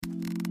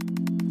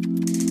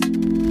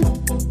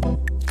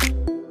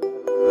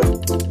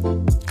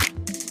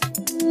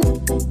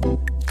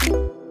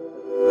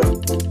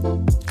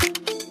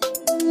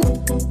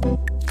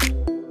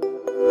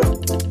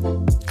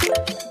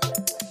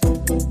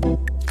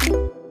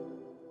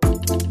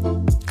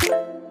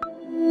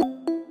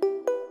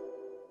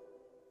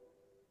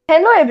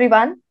Hello,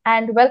 everyone,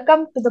 and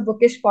welcome to the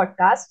Bookish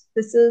Podcast.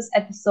 This is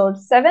episode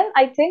 7,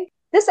 I think.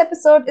 This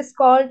episode is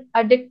called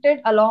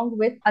Addicted along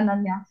with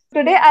Ananya.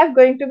 Today, I'm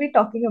going to be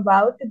talking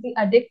about the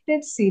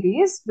Addicted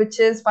series, which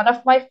is one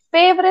of my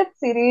favorite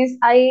series.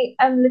 I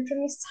am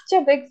literally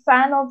such a big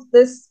fan of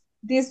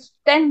these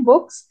 10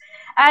 books.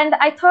 And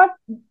I thought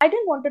I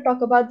didn't want to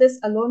talk about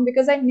this alone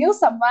because I knew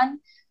someone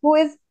who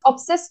is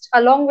obsessed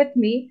along with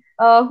me,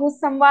 who's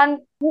someone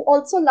who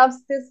also loves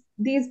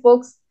these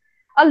books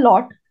a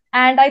lot,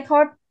 and I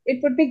thought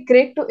it would be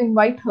great to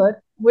invite her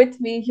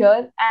with me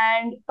here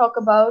and talk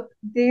about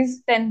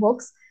these 10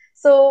 books.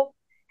 So,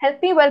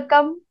 help me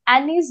welcome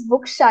Annie's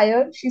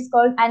Bookshire. She's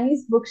called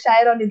Annie's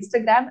Bookshire on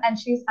Instagram and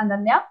she's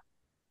Ananya.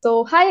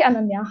 So, hi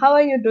Ananya, how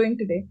are you doing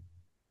today?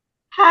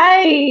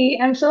 Hi,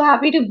 I'm so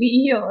happy to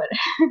be here.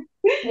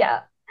 Yeah,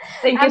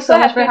 Thank you I'm so so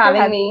much for happy to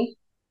having have you. me.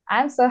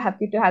 I'm so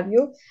happy to have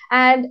you.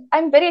 And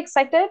I'm very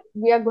excited.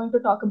 We are going to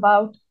talk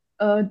about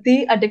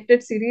the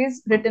Addicted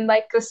series written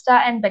by Krista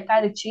and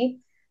Becca Ritchie.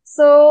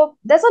 So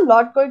there's a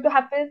lot going to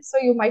happen. So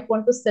you might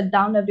want to sit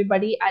down,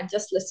 everybody, and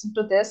just listen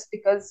to this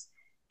because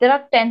there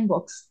are 10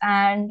 books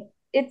and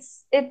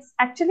it's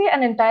actually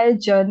an entire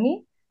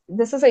journey.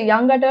 This is a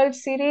young adult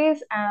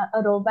series,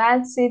 a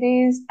romance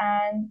series,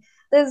 and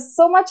there's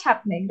so much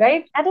happening,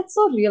 right? And it's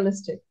so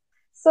realistic.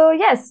 So,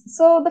 yes,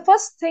 so the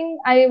first thing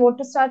I want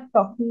to start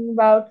talking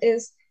about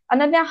is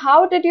Ananya,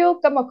 how did you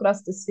come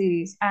across this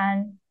series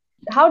and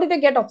how did you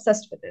get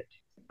obsessed with it?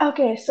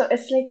 Okay, so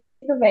it's like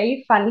a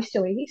very funny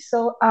story.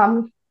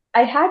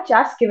 I had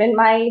just given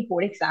my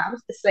board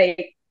exams. It's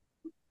like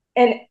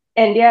in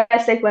India,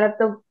 it's like one of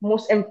the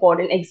most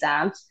important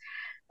exams.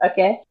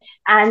 Okay,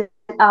 and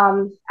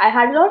I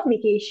had a lot of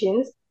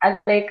vacations and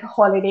like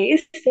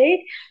holidays, right?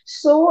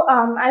 So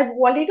I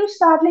wanted to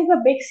start like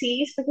a big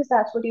series because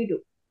that's what you do,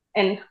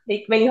 and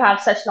like when you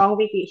have such long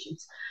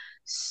vacations.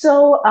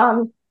 So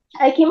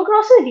I came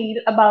across a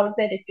reel about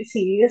the Ritchie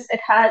series. It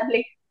had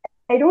like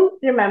I don't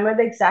remember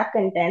the exact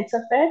contents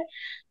of it,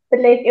 but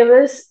like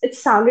it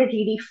sounded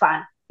really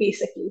fun,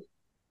 basically.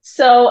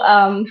 So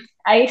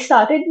I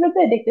started with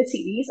the Addicted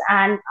series,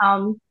 and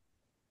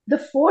the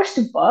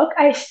first book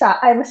I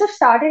must have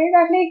started it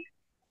at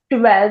like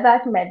 12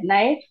 at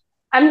midnight.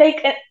 I'm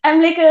like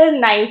a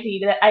night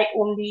reader. I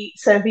only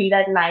sort of read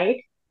at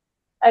night.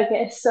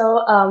 Okay,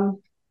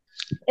 so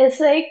it's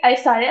like I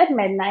started at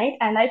midnight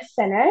and I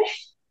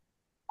finished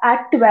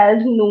at 12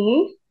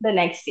 noon the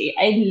next day.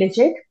 I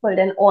legit pulled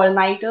an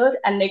all-nighter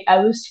and like I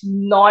was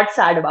not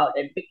sad about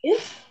it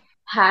because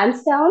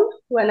hands down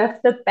one of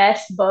the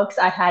best books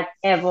I had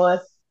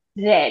ever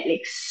read.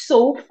 Like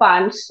so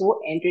fun, so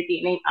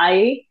entertaining.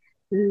 I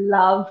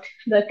loved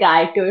the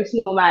characters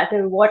no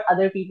matter what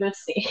other people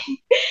say.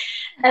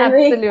 And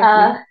Absolutely.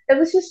 it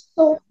was just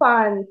so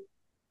fun.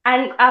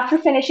 And after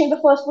finishing the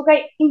first book,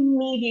 I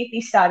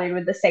immediately started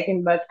with the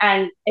second book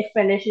and I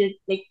finished it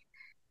like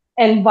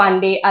in one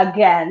day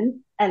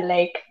again, and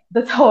like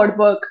the third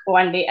book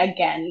one day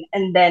again,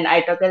 and then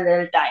I took a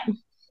little time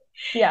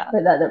Yeah,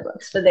 with other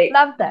books. But like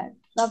love that.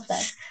 Love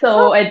that. so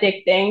So,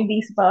 addicting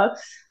these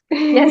books.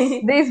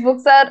 yes, these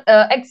books are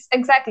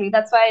exactly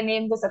that's why I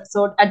named this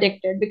episode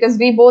Addicted because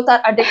we both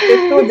are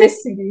addicted to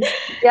this series.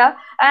 Yeah,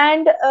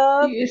 and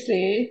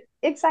Seriously.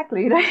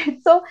 exactly, right?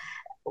 So,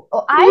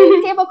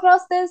 I came across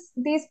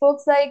these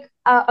books like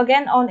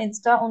again on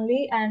Insta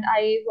only, and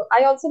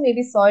I also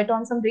maybe saw it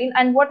on some reel.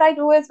 And what I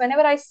do is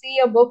whenever I see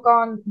a book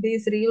on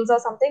these reels or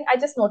something, I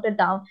just note it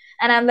down,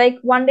 and I'm like,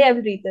 one day I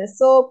will read this.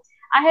 So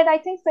I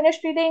think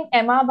finished reading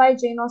Emma by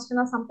Jane Austen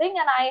or something,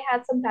 and I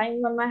had some time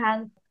on my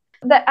hand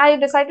that I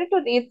decided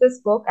to read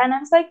this book, and I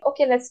was like,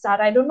 okay, let's start.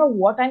 I don't know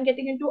what I'm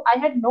getting into. I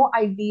had no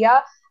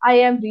idea I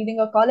am reading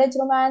a college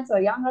romance or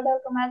young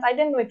adult romance. I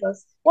didn't know it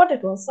was what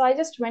it was, so I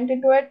just went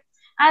into it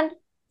and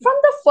from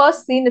the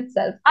first scene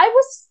itself I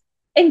was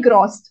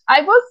engrossed.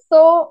 I was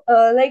so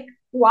like,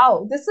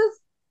 wow, this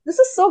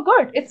is so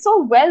good. It's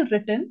so well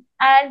written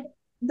and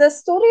the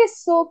story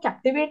is so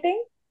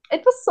captivating.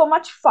 It was so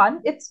much fun.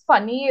 It's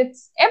funny.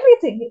 It's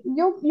everything.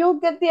 You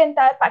get the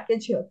entire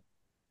package here.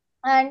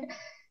 And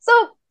so,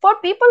 for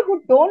people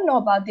who don't know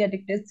about the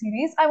Addicted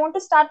series, I want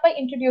to start by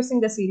introducing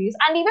the series.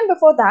 And even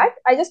before that,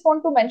 I just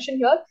want to mention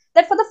here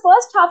that for the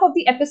first half of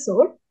the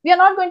episode, we are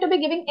not going to be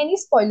giving any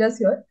spoilers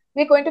here.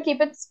 We're going to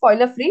keep it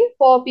spoiler free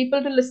for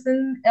people to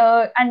listen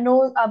and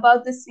know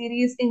about this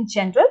series in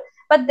general.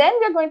 But then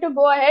we're going to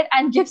go ahead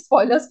and give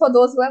spoilers for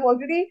those who have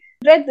already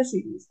read the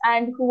series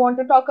and who want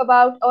to talk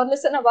about or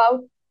listen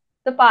about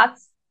the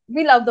parts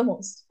we love the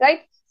most, right?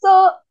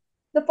 So,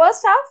 the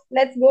first half,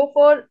 let's go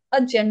for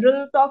a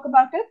general talk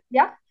about it.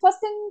 Yeah.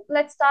 First thing,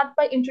 let's start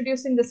by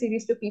introducing the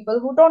series to people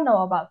who don't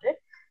know about it.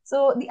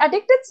 So, the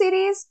Addicted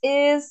series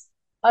is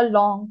a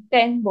long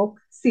 10 book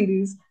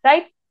series,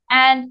 right?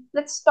 And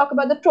let's talk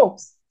about the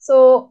tropes.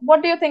 So,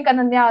 what do you think,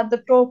 Ananya, are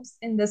the tropes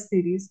in this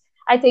series?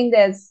 I think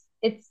it's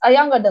a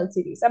young adult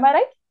series. Am I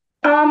right?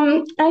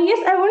 I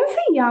guess I wouldn't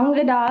say young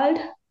adult.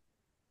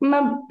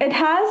 It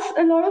has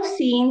a lot of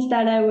scenes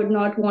that I would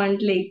not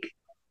want like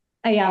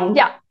a young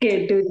Yeah,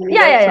 kid to read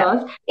yeah, yeah, that yeah.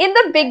 source. In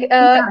the big,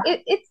 Yeah,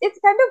 it's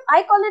kind of,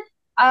 I call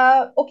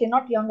it, okay,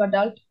 not young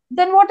adult.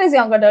 Then what is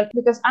young adult?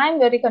 Because I'm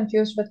very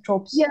confused with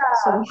tropes. yeah,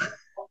 So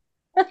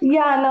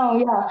yeah, no,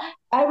 yeah.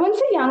 I wouldn't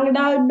say young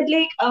adult, but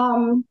like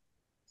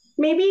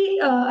maybe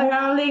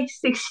around like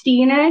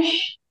 16ish,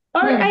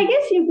 or I hmm.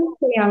 guess you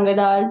could say young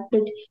adult,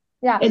 but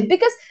Yeah, it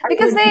I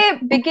because would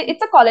they begin.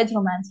 It's a college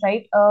romance,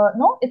 right?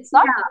 No, it's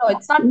not. yeah, No,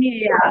 it's not.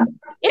 yeah.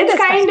 It is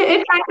kind.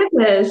 It kind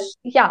of is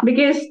Yeah,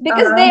 because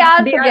because they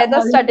are they are together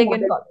all in studying in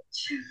college.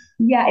 college.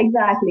 Yeah,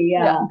 exactly.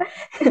 Yeah.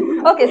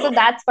 Yeah. Okay, so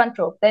that's one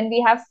trope. Then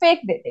we have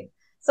fake dating.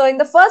 So in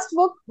the first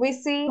book, we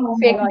see Oh my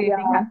fake God,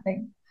 dating yeah.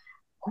 happening.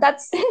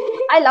 That's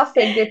I love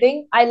fake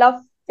dating. I love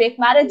fake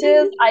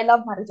marriages. I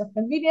love marriage of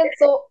convenience.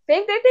 So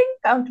fake dating,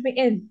 count me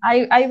in.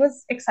 I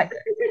was excited.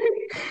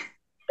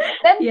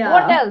 Then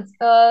what Yeah. else?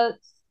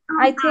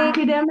 I think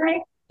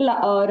Academic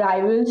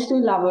rivals to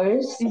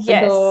lovers. The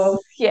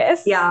yes,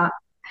 yes. yeah,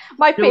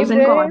 My pros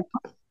and cons. favorite.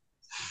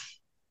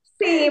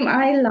 Same,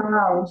 I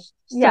love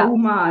Yeah, so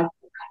much.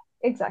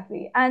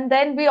 exactly. And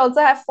then we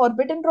also have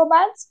forbidden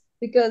romance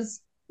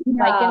because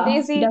Mike and Yeah,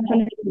 Daisy,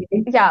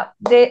 definitely. yeah,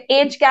 the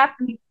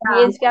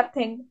Yeah, age gap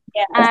thing.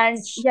 And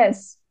yes.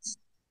 yes,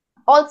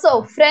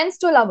 also friends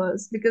to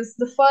lovers because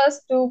the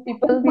first two Oh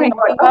people we're my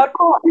talking God, of about,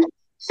 course.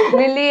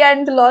 Lily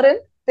and Lauren,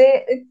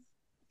 they it's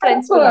Of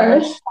friends to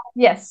lovers. course.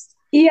 Yes.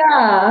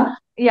 Yeah.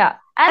 Yeah.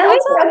 And And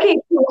also, like, okay,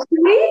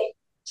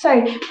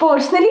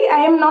 personally,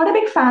 I am not a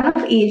big fan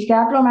of age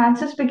gap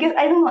romances because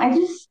I don't know, I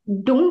just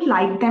don't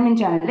like them in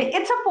general. Like,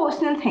 it's a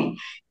personal thing.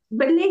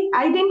 But like,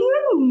 I didn't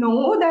even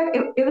know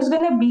that it was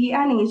gonna be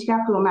an age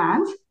gap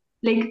romance,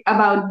 like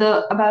about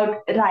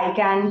Raik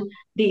and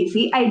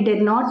Daisy. I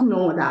did not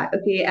know that.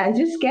 Okay, I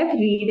just kept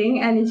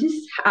reading, and it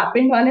just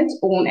happened on its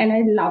own, and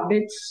I loved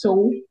it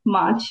so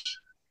much,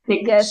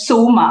 like so yes,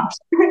 much.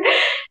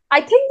 I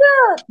think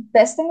the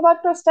best thing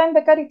about Krista and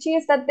Becca Ritchie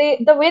is that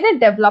the way they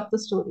develop the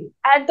story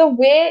and the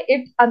way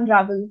it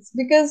unravels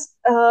because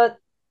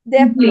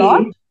their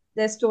plot, Play.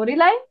 their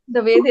storyline,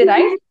 the way they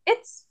write,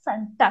 it's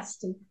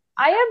fantastic.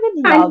 I am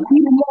in And love.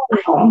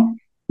 humor.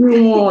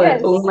 Humor.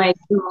 Oh Yes, my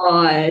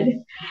god.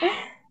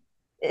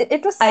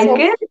 it was I so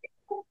can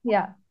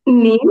yeah.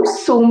 name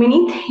so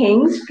many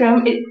things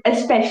from it,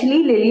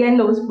 especially Lily and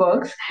those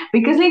books,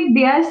 because like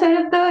they are sort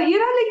of the,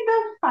 like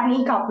the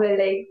funny couple,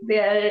 like they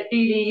are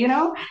really,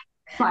 And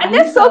fun.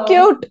 they're so So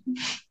cute.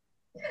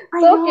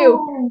 I So cute.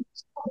 know,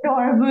 so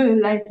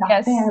adorable. I love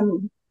Yes.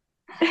 them.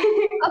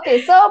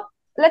 Okay, so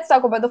let's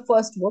talk about the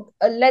first book.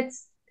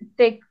 Let's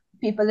take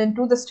people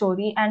into the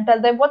story and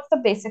tell them what's the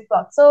basic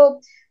plot.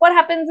 So, what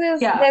happens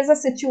is Yeah. there's a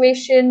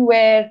situation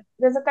where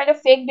there's a kind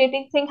of fake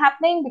dating thing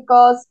happening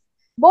because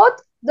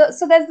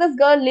so there's this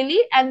girl Lily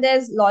and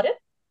there's Lauren,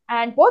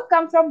 and both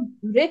come from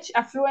rich,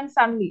 affluent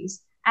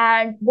families,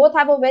 and both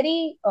have a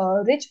very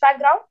rich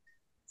background.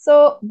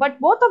 So, but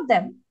both of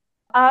them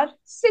are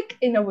sick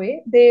in a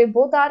way. They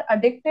both are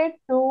addicted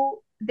to,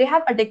 they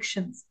have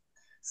addictions.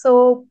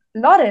 So,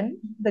 Lauren,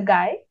 the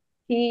guy,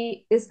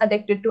 he is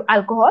addicted to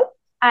alcohol,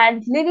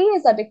 and Lily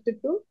is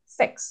addicted to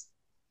sex.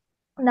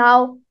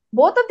 Now,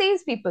 both of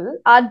these people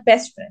are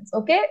best friends.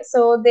 Okay,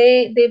 so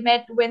they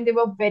met when they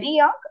were very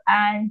young,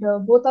 and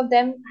both of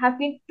them have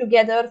been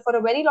together for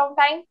a very long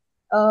time.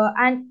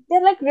 And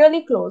they're like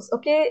really close,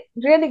 okay,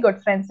 really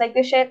good friends. Like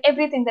they share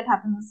everything that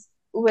happens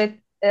with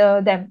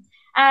them.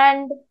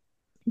 And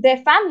their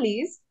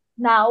families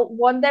now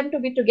want them to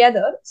be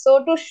together.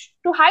 So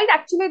to hide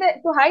actually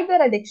to hide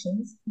their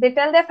addictions, they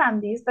tell their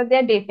families that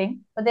they're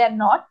dating, but they're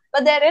not.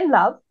 But they're in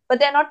love, but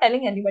they're not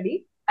telling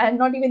anybody, and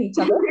not even each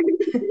other.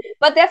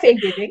 But they're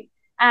fake dating,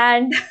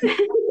 and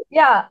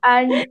yeah,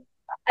 and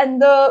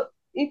the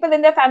people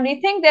in their family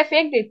think they're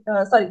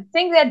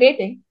think they're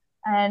dating,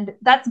 and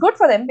that's good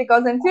for them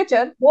because in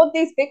future both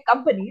these big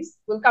companies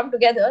will come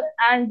together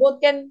and both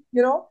can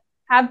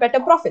have better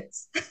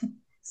profits.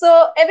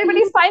 So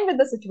everybody's fine with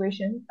the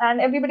situation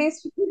and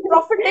everybody's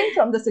profiting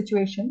from the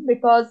situation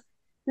because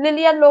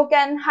Lily and Lo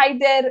can hide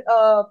their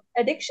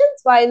addictions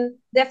while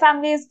their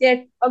families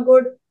get a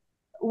good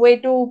way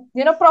to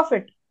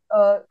profit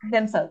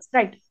themselves,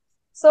 right?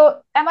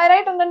 So am I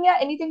right, Ananya?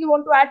 Anything you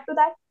want to add to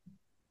that?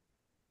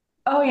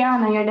 Oh yeah,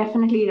 no, you're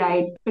definitely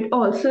right. But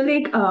also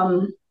like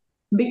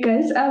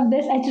because of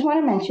this, I just want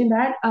to mention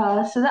that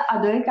so the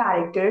other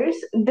characters,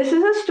 this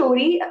is a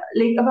story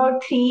like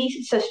about three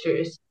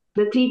sisters,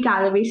 the three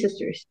Calloway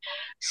sisters.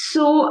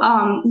 So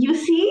you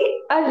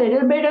see a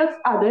little bit of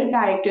other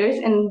characters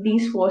in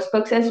these first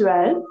books as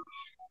well.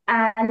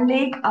 And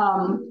like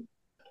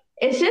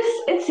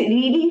it's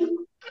really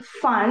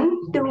fun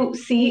to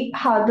see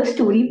how the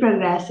story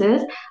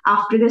progresses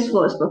after this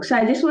first book. So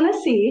I just want to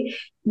say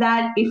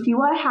that if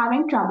you are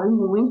having trouble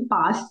moving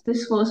past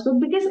this first book,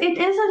 because it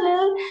is a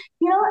little,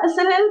 it's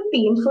a little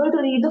painful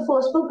to read the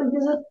first book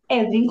because of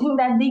everything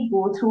that they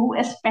go through,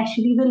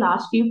 especially the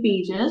last few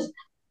pages.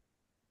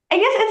 I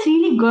guess it's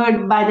really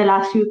good by the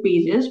last few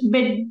pages,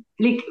 but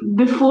like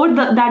before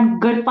that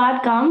good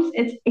part comes,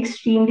 it's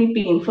extremely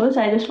painful.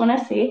 So I just want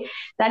to say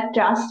that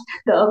trust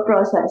the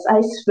process.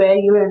 I swear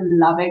you will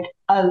love it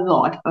a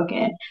lot.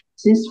 Okay,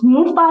 just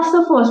move past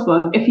the first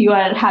book if you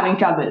are having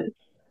trouble.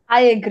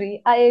 I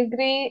agree. I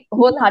agree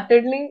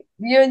wholeheartedly.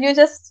 You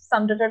just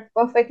summed it up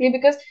perfectly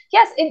because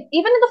yes, even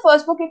in the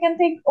first book you can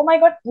think, oh my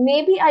god,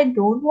 maybe I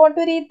don't want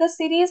to read the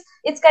series.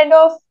 It's kind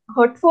of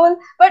hurtful,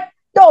 but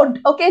don't.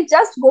 Okay,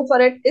 just go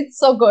for it. It's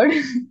so good.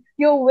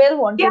 You will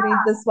want Yeah. to read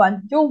this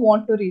one. You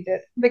want to read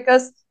it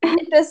because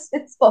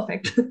it's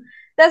perfect.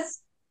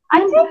 That's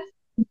I think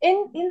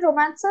in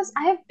romances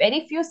I have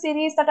very few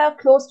series that are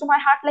close to my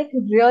heart, like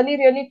really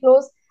really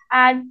close.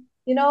 And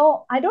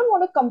I don't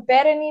want to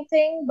compare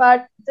anything,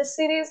 but this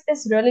series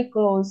is really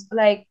close.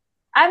 Like,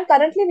 I'm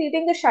currently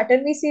reading the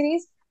Shatter Me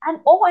series, and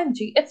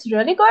OMG, it's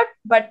really good,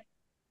 but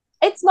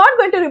it's not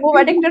going to remove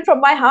Addicted from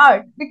my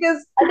heart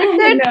because I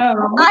Addicted,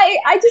 know.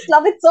 I just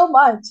love it so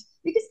much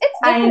because it's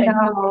I different.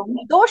 know.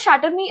 Though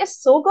Shatter Me is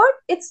so good,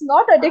 it's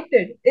not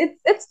Addicted.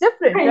 It's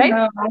different, I right?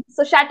 know.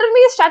 So Shatter Me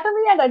is Shatter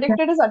Me, and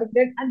Addicted is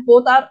Addicted, and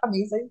both are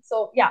amazing.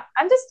 So yeah,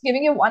 I'm just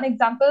giving you one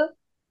example,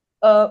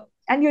 uh,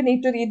 and you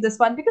need to read this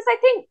one because I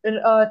think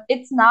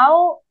it's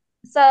now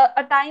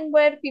a time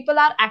where people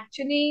are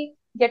actually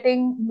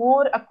getting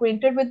more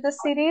acquainted with this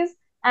series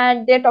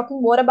and they're talking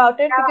more about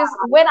it. Because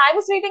when I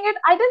was reading it,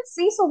 I didn't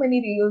see so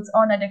many reels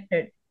on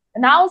Addicted.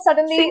 Now Same.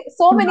 suddenly,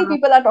 so many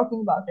people are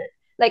talking about it.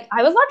 Like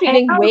I was not I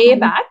reading way know.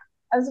 back.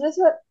 I was just,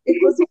 it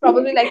was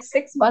probably like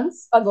 6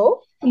 months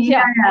ago.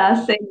 Yeah,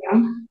 Yeah,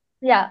 same.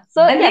 yeah.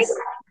 So And like yes,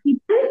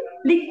 people,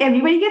 like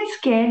everybody gets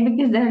scared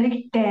because there are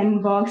like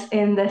 10 books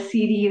in the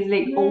series.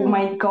 Like, oh hmm,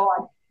 my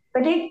god!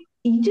 But like,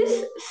 you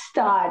just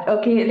start.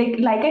 Okay,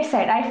 like I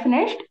said, I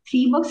finished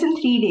 3 books in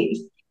 3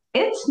 days.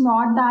 It's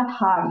not that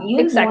hard. You'll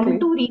want exactly.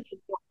 to read it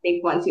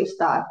like once you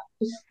start.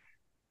 Just,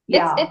 It's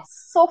yeah,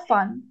 it's so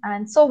fun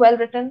and so well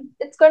written.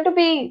 It's going to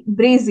be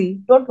breezy.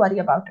 Don't worry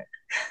about it.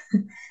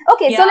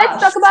 Okay, so let's yeah.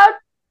 talk about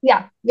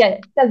yeah.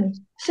 Tell me.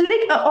 So,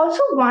 like, also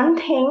one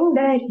thing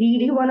that I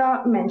really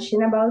wanna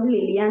mention about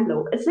Lily and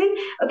Lo is like,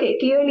 okay,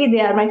 clearly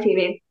they are my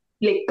favorite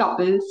like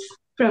couples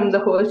from the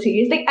whole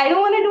series. Like, I don't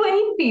want to do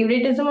any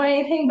favoritism or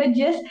anything, but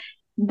just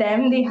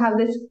them, they have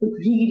this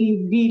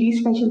really, really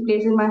special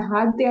place in my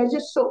heart. They are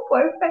just so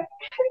perfect.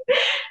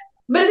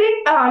 But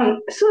like,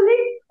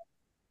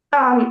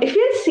 if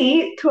you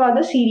see throughout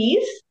the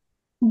series,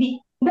 the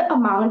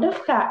amount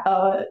of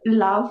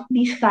love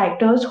these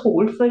characters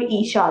hold for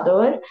each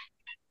other,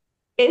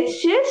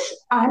 it's just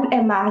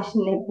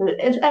unimaginable.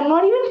 I'm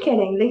not even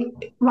kidding.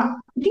 Like,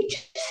 you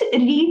just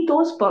read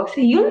those books,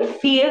 you'll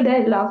feel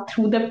their love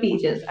through the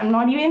pages. I'm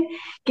not even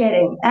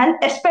kidding. And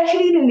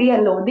especially Lily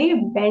and Lo, they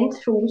went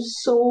through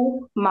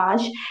so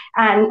much,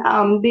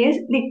 and they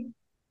like,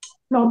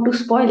 not to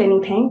spoil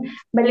anything,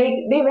 but like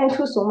they went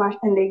through so much,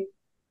 and like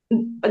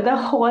the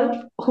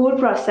whole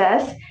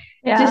process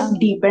Yeah, just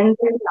deepened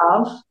their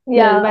love little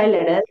yeah, by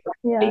little. Like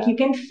yeah. you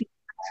can feel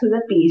through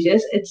the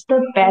pages. It's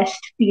the best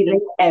feeling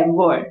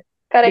ever.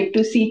 Like Correct.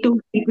 to see two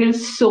people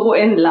so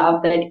in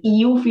love that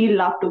you feel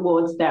love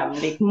towards them,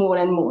 like more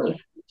and more.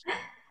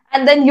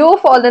 And then you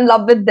fall in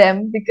love with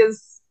them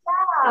because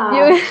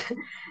Yeah, you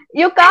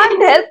you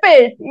can't help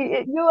it.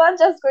 You are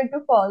just going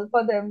to fall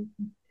for them.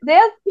 They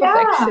are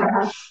perfection.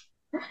 yeah,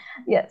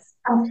 Yes.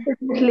 And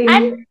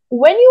absolutely.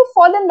 when you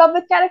fall in love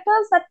with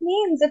characters, that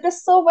means it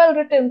is so well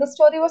written. The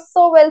story was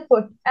so well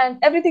put, and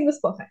everything was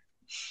perfect.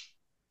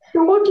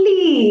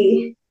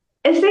 Totally.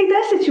 It's like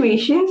there are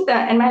situations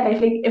that in my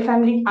life, like if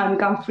I'm like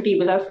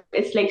uncomfortable or if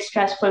it's like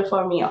stressful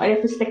for me, or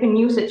if it's like a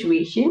new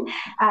situation,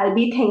 I'll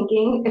be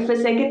thinking, if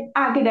it's like an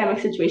academic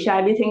situation,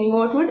 I'll be thinking,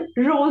 what would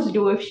Rose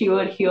do if she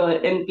were here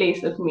in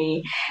place of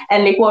me?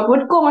 And like, what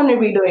would Connor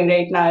be doing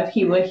right now if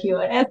he were here?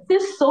 And it's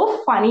just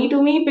so funny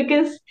to me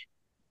because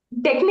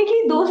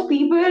technically those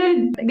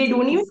people, they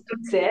don't even Exists.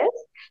 exist,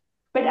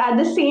 but at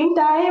the same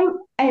time,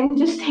 I'm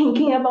just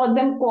thinking about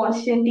them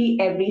constantly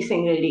every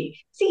single day.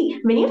 See,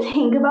 when you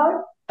think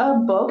about a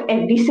book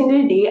every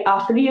single day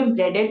after you've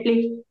read it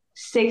like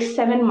 6,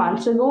 7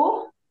 months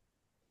ago,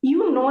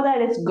 you know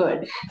that it's good.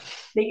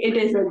 Like it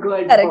is a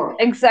good Correct. book.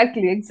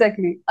 Exactly.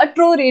 Exactly. A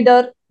true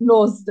reader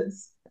knows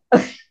this.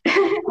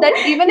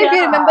 That even if Yeah,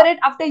 you remember it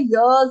after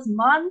years,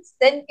 months,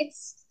 then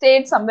it's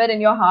stayed somewhere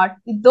in your heart.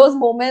 Those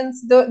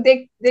moments,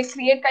 they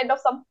create kind of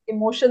some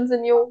emotions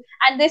in you,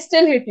 and they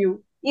still hit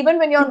you, even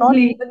when you're not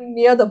totally. even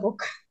near the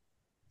book.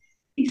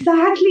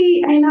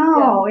 Exactly. I Yeah,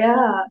 know.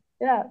 Yeah.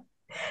 yeah.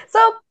 So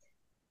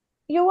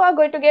you are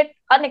going to get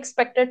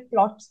unexpected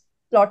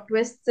plot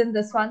twists in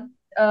this one.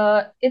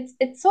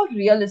 It's so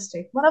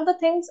realistic. One of the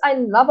things I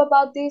love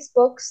about these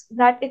books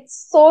that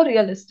it's so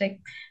realistic.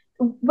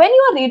 When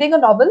you are reading a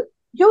novel,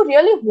 you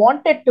really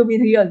want it to be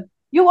real.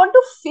 You want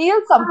to feel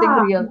something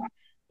Yeah, real.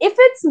 If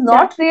it's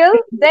not real,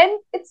 definitely. then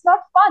it's not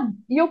fun.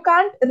 You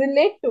can't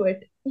relate to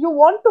it. You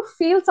want to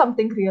feel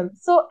something real.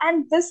 So,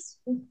 and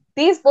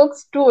these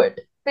books do it.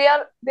 They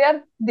are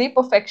the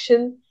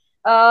perfection.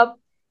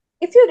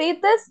 If you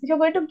read this, you're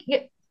going to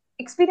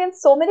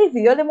experience so many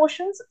real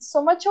emotions,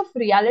 so much of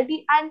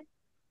reality, and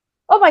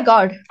Oh my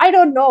God, I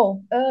don't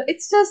know.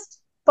 It's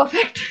just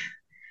perfect.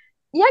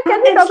 Yeah,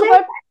 can we It's talk like,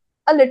 about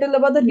a little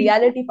about the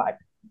reality part?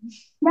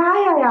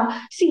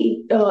 yeah.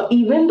 See,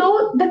 even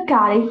though the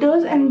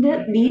characters in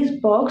these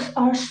books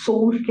are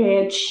so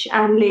rich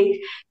and like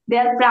they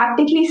are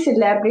practically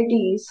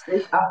celebrities,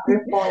 like after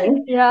a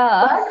point,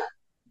 Yeah.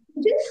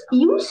 but just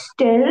you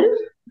still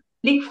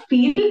like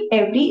feel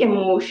every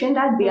emotion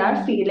that they are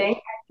Hmm. feeling,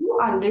 and you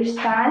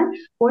understand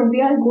what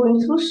they are going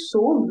through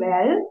so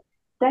well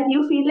that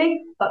you feel like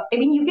I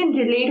mean you can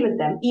relate with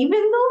them,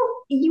 even though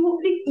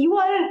you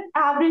are an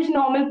average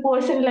normal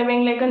person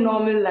living like a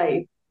normal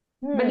life.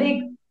 But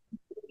like Hmm.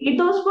 read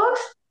those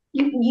books,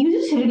 you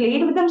just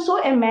relate with them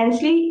so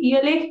immensely.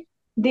 You're like,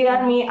 they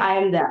are Hmm. me, I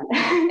am them.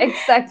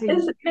 Exactly.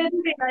 It's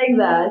literally like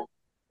that.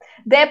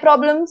 Their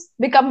problems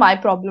become my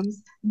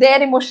problems.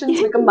 Their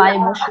emotions become my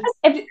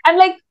emotions. I'm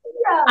like,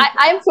 Yeah,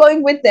 I'm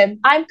flowing with them.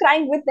 I'm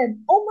crying with them.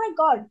 Oh my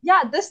God.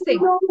 Yeah, this thing.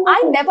 I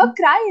never no.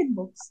 cry in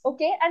books.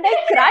 Okay. And I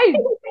cried.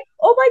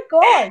 Oh my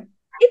God.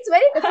 It's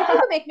very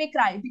difficult to make me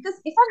cry because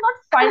if I'm not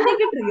finding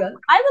it real,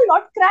 I will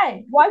not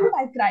cry. Why would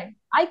I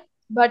cry?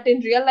 But in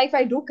real life,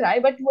 I do cry.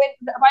 But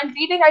while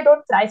reading, I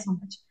don't cry so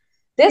much.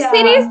 This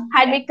series Yeah.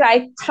 had me cry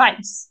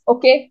thrice.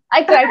 Okay.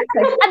 I cried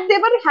thrice. And they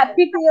were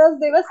happy tears.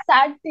 They were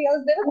sad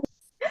tears. They were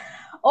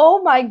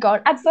Oh my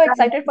God. I'm so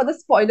excited for the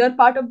spoiler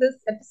part of this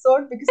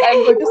episode because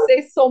I'm going to say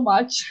so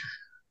much.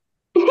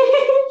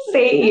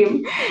 Same.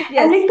 And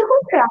Yes. like the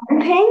whole crime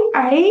thing,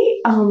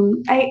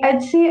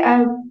 I'd say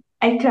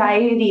I try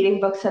reading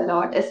books a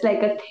lot. It's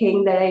like a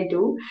thing that I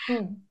do.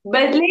 Hmm.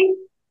 But like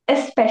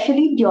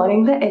especially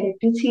during the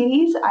edited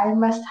series, I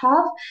must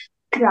have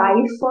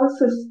cried for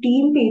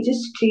 15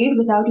 pages straight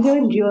without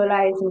even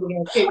realizing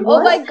it. It Oh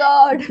was my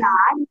God.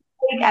 that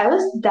like I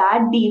was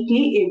that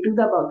deeply into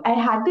the book. I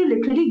had to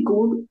literally go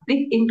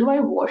like into my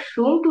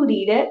washroom to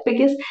read it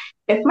because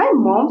if my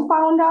mom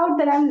found out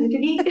that I'm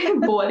literally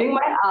bawling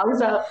my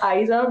eyes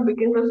out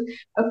because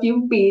of a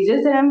few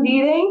pages that I'm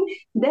reading,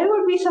 there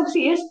would be some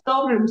serious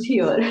problems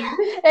here.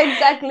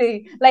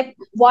 Exactly. Like,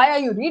 why are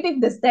you reading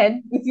this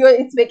then if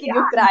it's making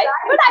you Yeah, cry?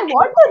 But I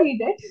want to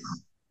read it.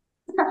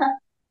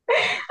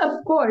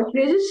 of course,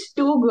 they're just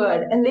too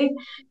good. And like,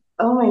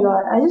 oh my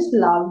god, I just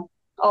love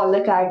all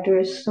the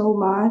characters so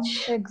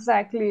much.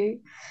 Exactly.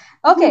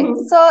 Okay,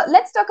 so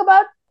let's talk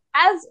about,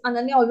 as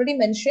Ananya already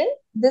mentioned,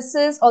 this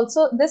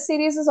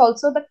series is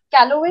also the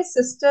Calloway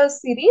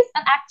Sisters series,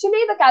 and actually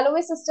the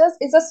Calloway Sisters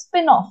is a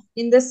spin-off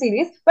in this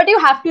series, but you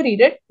have to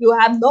read it. You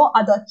have no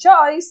other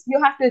choice.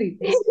 You have to read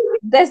this.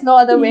 There's no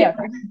other way Yeah, out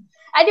of it.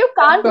 And you of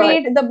can't course.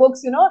 read the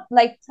books,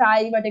 like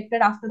Thrive,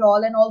 Addicted After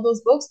All, and all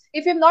those books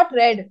if you've not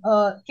read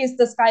Kiss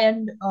the Sky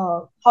and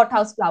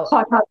Hothouse Flower.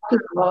 Hot House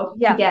Flower.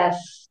 Yeah.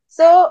 Yes.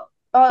 So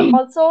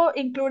also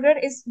included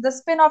is the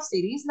spin-off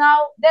series.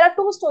 Now there are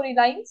two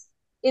storylines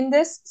in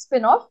this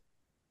spin-off,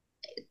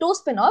 two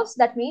spin-offs.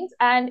 That means,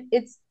 and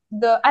it's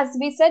the as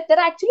we said, there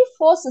are actually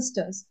four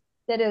sisters.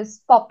 There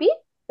is Poppy,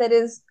 there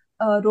is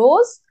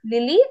Rose,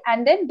 Lily,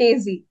 and then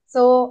Daisy.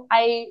 So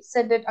I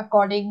said it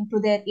according to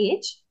their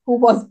age, who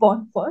was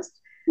born first.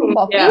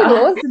 Poppy, Yeah.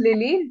 Rose,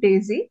 Lily,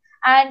 Daisy.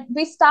 And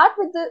we start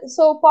with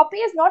Poppy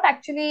is not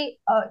actually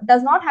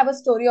does not have a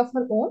story of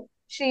her own.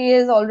 She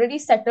is already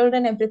settled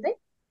and everything.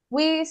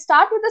 We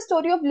start with the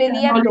story of Yeah,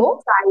 Lily no, and like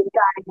Lo. side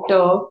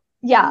character.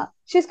 Yeah,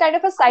 she's kind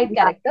of a side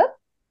Yeah. character.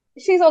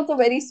 She's also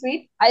very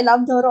sweet. I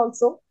loved her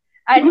also,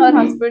 and her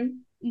husband.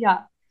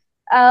 Yeah.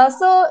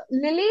 So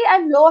Lily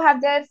and Lo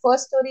have their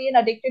first story in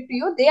Addicted to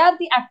You. They are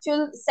the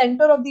actual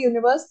center of the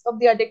universe of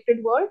the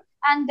addicted world.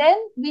 And then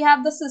we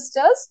have the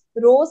sisters,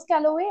 Rose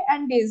Calloway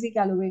and Daisy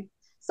Calloway.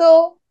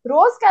 So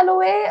Rose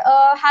Calloway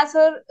has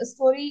her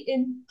story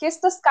in Kiss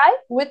the Sky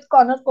with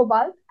Connor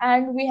Cobalt,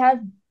 and we have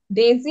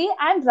Daisy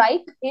and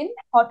Wright in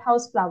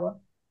Hothouse Flower.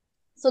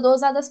 So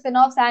those are the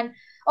spin-offs, and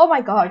oh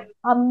my God,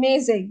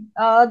 amazing.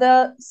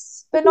 The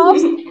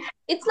spin-offs,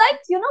 it's like,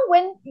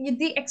 when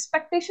the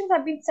expectations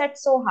have been set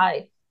so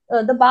high,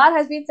 the bar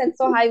has been set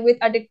so high with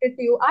Addicted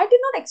to You. I did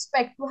not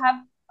expect to have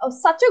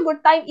such a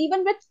good time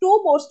even with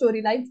two more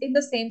storylines in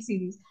the same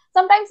series.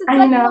 Sometimes it's I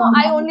like, know.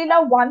 I only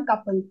love one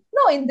couple.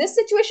 No, in this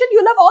situation,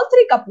 you love all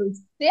three couples.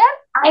 They are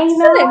I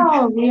excellent,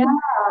 know. Yeah.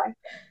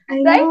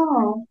 I right?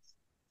 know.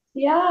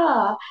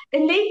 Yeah.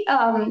 And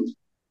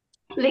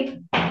like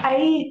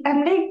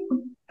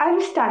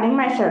I'm studying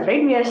myself,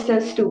 right? We are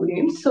still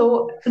students.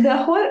 So the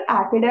whole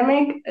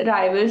academic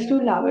rivals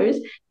to lovers,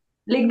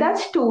 like that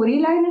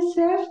storyline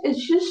itself is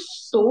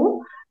just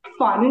so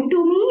fun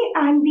to me.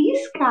 And these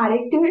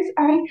characters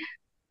and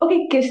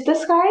okay, Kiss the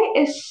Sky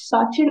is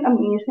such an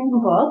amazing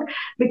work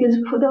because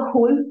for the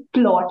whole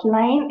plot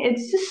line,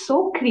 it's just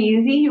so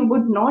crazy. You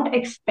would not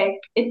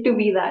expect it to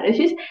be that. It's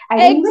just I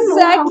don't even know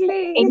how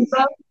Exactly.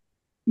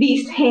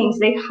 these things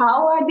like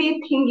how are they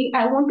thinking.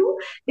 I want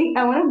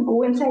to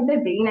go inside the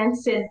brain and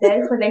sit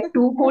there for like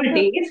 2 whole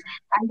days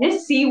and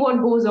just see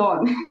what goes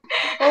on.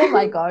 Oh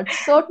my God,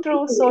 so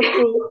true, so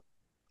true.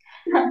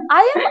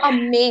 I am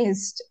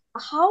amazed.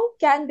 How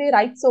can they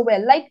write so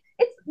well? Like,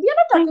 we are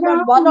not I talking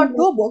about one or know.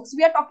 two books.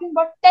 We are talking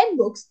about 10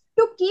 books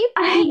to keep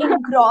I me know.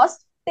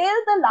 engrossed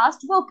till the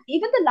last book.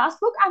 Even the last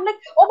book, I'm like,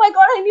 oh my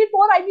god, I need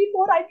more, I need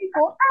more, I need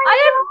more. I I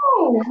am,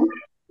 know.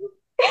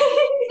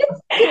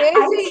 it's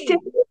I still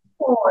crazy. need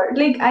more.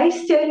 Like I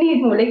still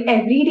need more. Like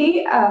every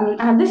day, I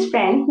have this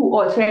friend who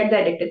also read the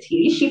Addicted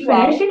series. She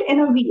finished Wow. it in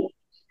a week.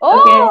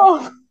 Okay.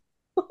 Oh,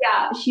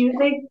 Yeah, she was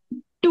like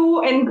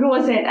too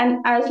engrossed in it. And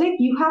I was like,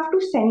 you have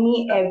to send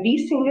me every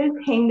single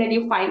thing that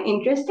you find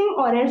interesting,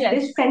 or else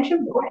this yes. friendship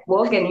won't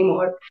work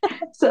anymore.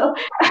 So,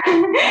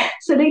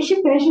 so like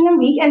she finished in a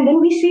week, and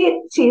then we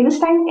say this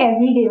time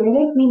every day. We're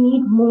like, we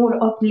need more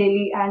of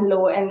Lily and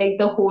Lo, and like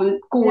the whole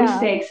core Yeah.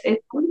 six is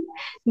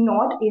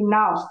not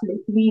enough.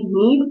 Like we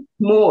need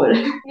more.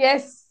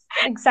 Yes,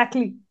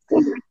 exactly.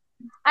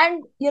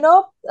 And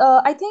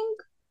I think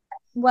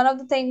one of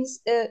the things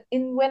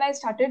in when I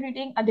started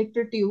reading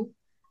Addicted to You,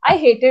 I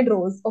hated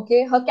Rose.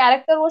 Okay, her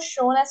character was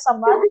shown as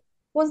someone who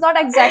was not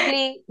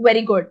exactly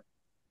very good,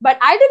 but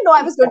I didn't know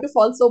I was going to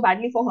fall so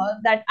badly for her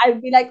that I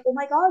would be like, oh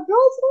my god,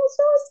 Rose, Rose,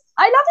 Rose,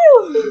 I love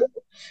you.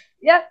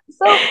 Yeah,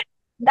 so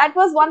that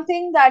was one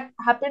thing that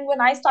happened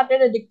when I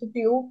started Addicted to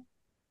You,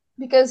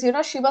 because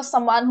she was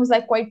someone who's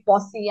like quite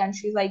bossy, and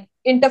she's like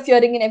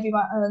interfering in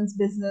everyone's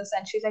business,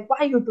 and she's like, why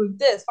are you doing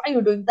this, why are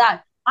you doing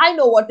that, I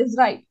know what is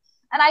right.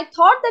 And I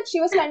thought that she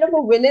was kind of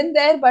a villain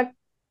there, but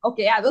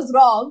okay, I was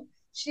wrong.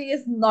 She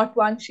is not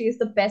one. She is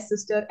the best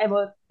sister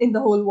ever in the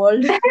whole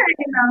world. I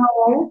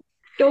know.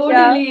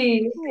 Yeah,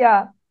 Totally.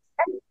 yeah,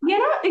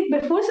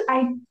 Like before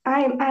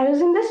I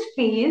was in this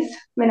phase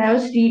when I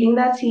was reading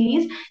that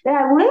series that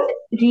I wouldn't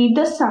read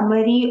the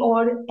summary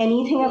or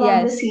anything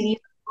about the yes, series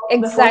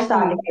before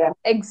starting exactly, it.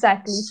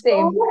 exactly, So,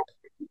 same,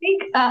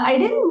 like, I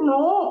didn't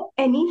know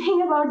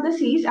anything about the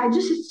series. I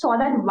just saw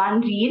that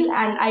one reel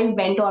and I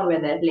went on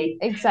with it. Like,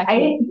 I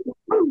exactly,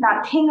 knew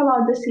nothing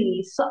about the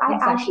series. So, I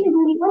actually exactly,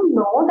 didn't even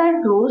know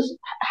that Rose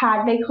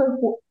had like her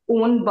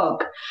own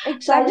book.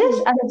 So, I just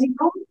exactly.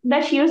 assumed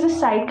that she was a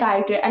side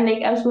character and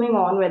like I was going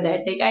on with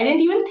it. Like, I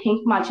didn't even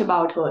think much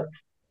about her. To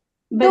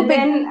But big,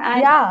 then,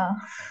 yeah.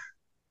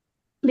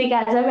 like,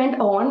 as I went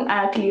on,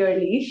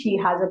 clearly she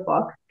has a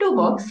book, two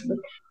books. Hmm.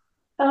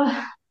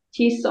 Uh,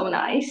 she's so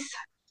nice.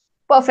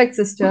 Perfect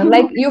sister.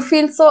 Like you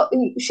feel so,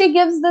 she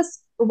gives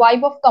this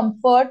vibe of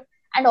comfort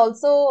and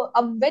also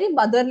a very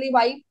motherly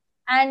vibe.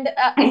 And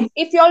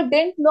if y'all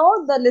didn't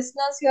know, the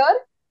listeners here,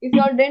 if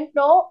y'all didn't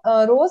know,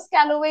 Rose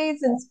Calloway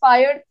is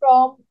inspired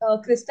from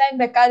Krista and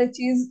Becca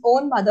Ritchie's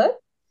own mother.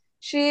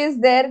 She is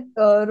their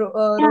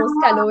Rose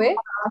Calloway.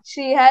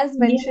 She has Yeah.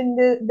 mentioned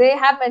this, they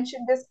have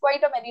mentioned this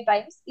quite a many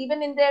times.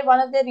 Even in their one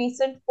of their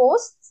recent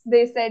posts,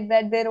 they said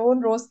that their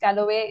own Rose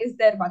Calloway is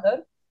their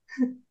mother.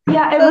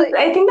 Yeah, it So was,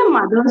 I think, the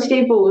Mother's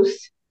Day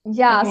post. I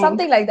yeah, think.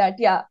 something like that.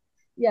 Yeah,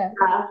 yeah.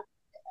 Yeah.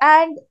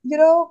 And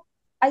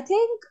I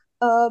think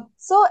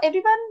so.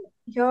 Everyone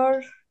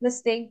here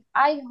listening,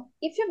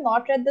 if you've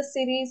not read the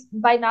series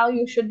by now,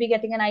 you should be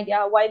getting an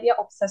idea why we are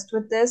obsessed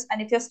with this.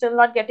 And if you're still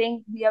not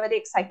getting, we are very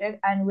excited,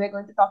 and we're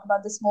going to talk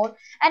about this more.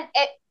 And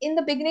in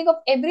the beginning of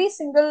every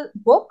single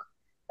book,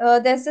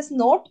 there's this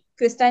note,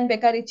 Krista and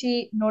Becca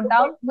Ritchie note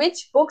down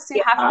which books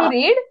you have to Yeah.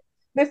 read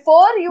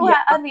before you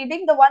Yeah. are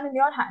reading the one in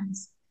your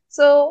hands.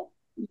 So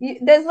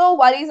there's no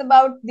worries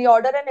about the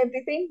order and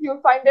everything.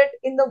 You'll find it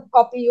in the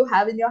copy you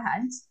have in your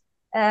hands.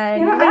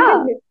 And I can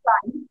yeah,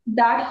 recite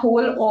that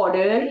whole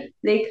order,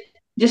 like,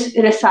 just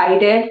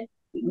recite it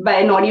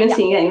by not even yeah,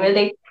 saying it anywhere.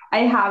 Like, I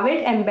have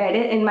it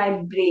embedded in my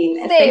brain.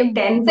 It's like same,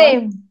 10 months.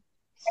 same,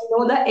 I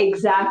know the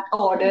exact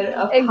order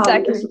of how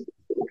you're exactly. supposed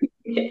to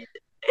read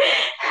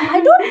I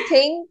it. don't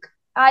think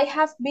I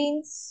have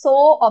been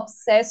so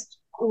obsessed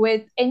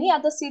with any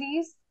other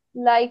series.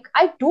 Like,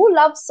 I do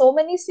love so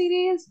many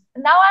series.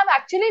 Now I'm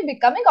actually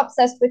becoming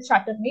obsessed with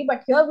Shatter Me,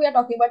 but here we are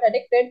talking about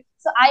addicted.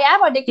 So I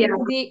am Yeah. addicted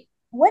to the.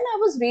 When I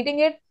was reading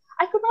it,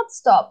 I could not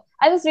stop.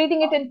 I was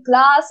reading it in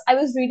class, I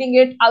was reading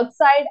it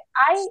outside.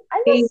 I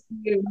was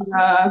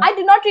Uh, I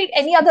did not read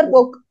any other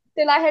book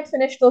till I had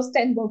finished those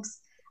 10 books.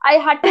 I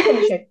had to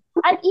finish it.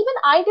 And even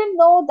I didn't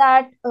know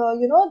that,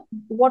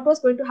 what was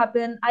going to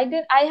happen. I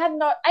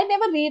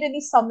never read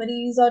any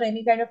summaries or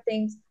any kind of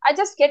things. I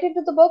just get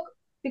into the book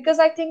because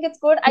I think it's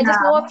good. I just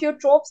know a yeah. few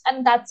tropes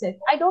and that's it.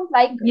 I don't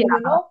like,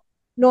 Yeah.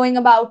 knowing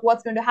about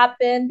what's going to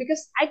happen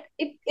because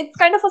it's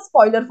kind of a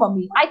spoiler for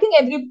me. I think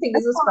everything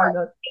is a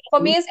spoiler. For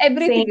me, is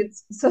everything Same.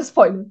 it's a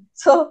spoiler.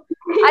 So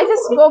I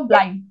just go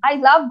blind. I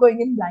love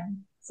going in blind.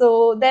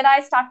 So then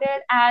I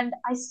started, and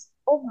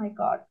oh my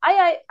god,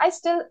 I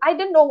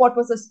didn't know what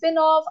was a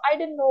spin-off. I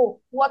didn't know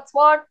what's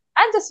what.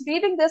 I'm just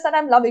reading this and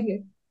I'm loving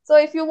it. So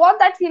if you want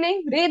that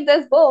feeling, read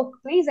this book,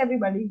 please,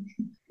 everybody,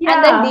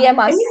 and then Yeah. DM And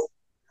us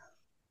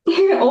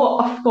oh,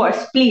 of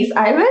course, please.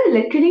 I will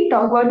literally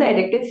talk about the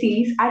Addicted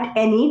series at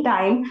any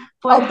time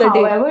for of the day.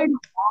 however long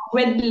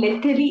with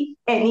literally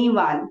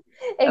anyone.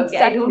 Okay,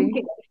 I don't Exactly.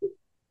 care.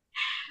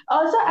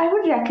 Also, I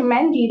would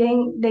recommend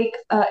reading like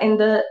in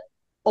the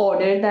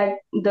order that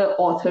the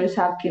authors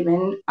have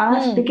given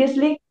us Hmm. because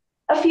like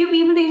a few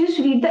people they just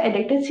read the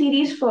Addicted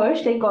series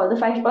first, like all the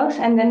 5 books,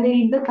 and then they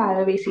read the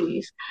Calloway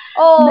series.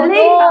 Oh But like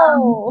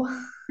no.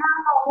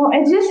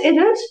 it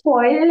will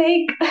spoil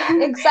like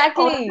all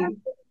Exactly.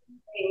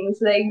 things.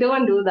 Like,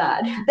 don't do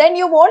that. Then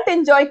you won't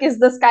enjoy Kiss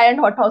the Sky and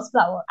Hothouse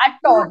Flower at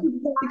Yeah, all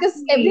because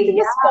exactly. everything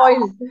is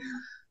spoiled.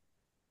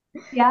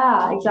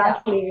 Yeah, Yeah,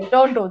 exactly.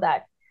 don't do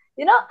that.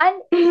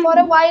 And for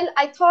a while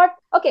I thought,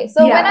 okay,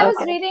 so when I Yeah, was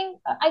okay. reading,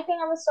 I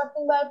think I was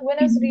talking about when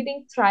I was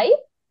reading Thrive,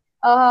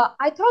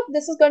 I thought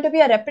this was going to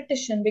be a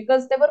repetition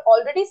because there were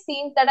already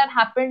scenes that had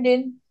happened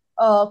in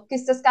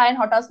Kiss the Sky and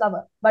Hothouse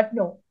Flower. But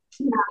no,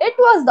 it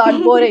was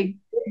not boring.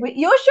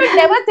 You should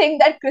never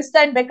think that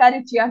Krista and Becca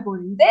Ritchie are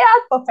boring. They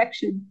are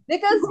perfection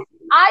because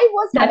I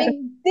was Definitely.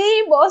 having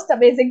the most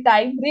amazing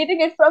time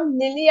reading it from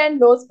Lily and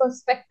Lo's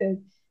perspective.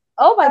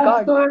 Oh my Of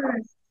god.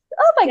 course.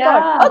 Oh my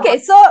god. Yeah. Okay,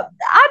 so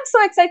I'm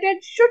so excited.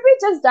 Should we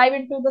just dive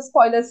into the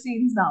spoiler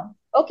scenes now?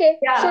 Okay,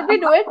 Yeah, should we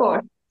do of it?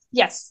 course.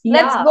 Yes,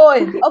 let's Yeah. go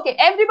in. Okay,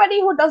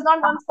 everybody who does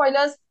not want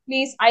spoilers,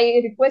 please,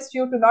 I request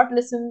you to not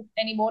listen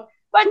anymore.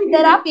 But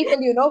there are people,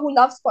 who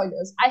love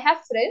spoilers. I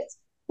have friends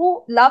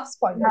who love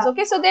spoilers. Yeah.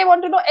 Okay, so they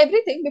want to know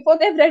everything before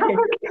they've read it.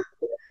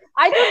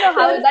 I don't know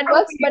how That's that so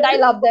works, but I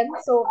love them,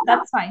 so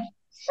that's fine.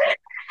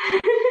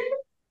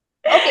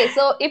 Okay,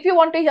 so if you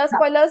want to hear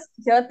spoilers,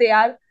 here they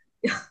are.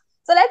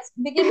 So let's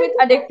begin with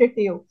Addicted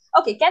to You.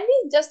 Okay, can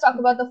we just talk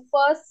about the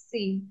first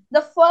scene?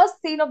 The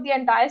first scene of the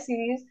entire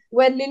series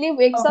where Lily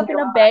wakes Oh up in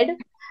a God. bed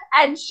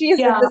and she's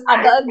with Yeah. this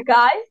other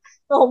guy.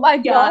 Oh my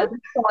Yeah. god.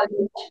 The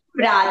college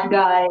frat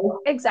guy.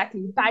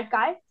 Exactly. Bad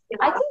guy.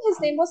 I Yeah. think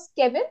his name was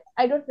Kevin.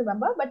 I don't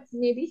remember, but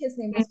maybe his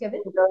name was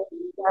Kevin.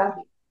 Yeah.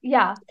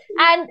 Yeah.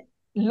 And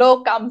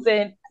Lo comes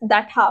in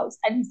that house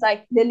and he's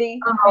like,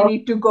 Lily, we Oh.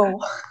 need to go.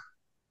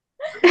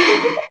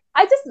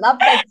 I just love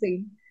that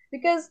scene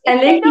because it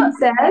And like kind he of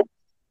says,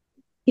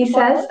 he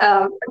what says,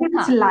 what?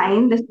 this Huh.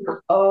 line, this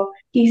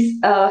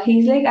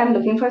he's like, I'm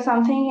looking for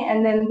something,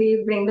 and then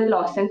they bring the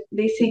lost and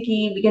they say,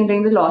 we can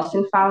bring the lost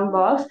and found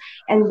box,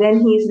 and then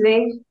he's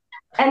like,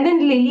 and then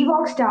Lily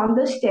walks down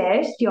the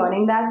stairs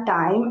during that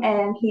time,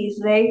 and he's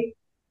like,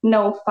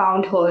 no,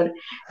 found her,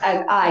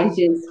 and I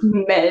just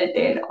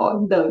melted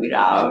on the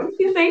ground.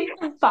 He's like,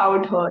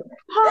 found her.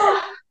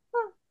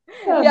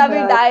 Oh Yeah,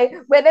 we God. die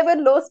whenever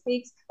Lo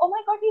speaks. Oh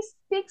my god, he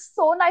speaks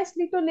so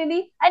nicely to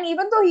Lily. And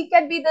even though he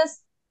can be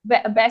this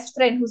best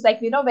friend who's like,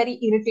 very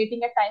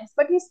irritating at times,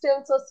 but he's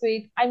still so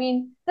sweet. I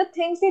mean, the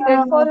things he did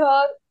for Uh,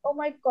 her, oh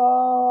my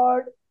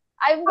god,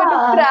 I'm going to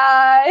ah.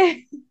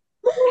 cry.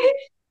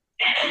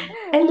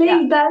 And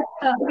Yeah, like that,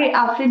 okay,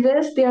 after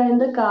this, they are in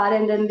the car,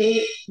 and then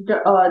they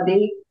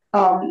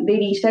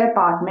reach their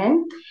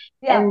apartment,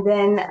 yeah. and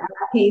then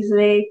he's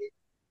like,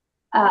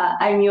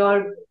 "I'm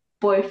your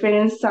boyfriend."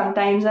 And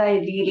sometimes I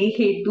really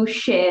hate to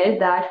share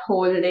that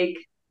whole like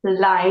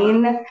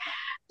line.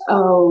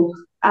 Oh,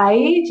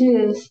 I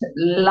just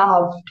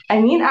loved.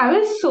 I mean, I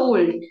was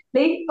sold.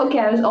 Like, okay,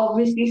 I was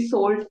obviously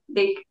sold.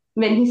 Like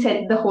when he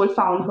said the whole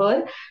found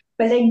her,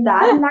 but like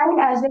that line,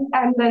 as in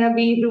I'm gonna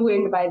be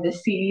ruined by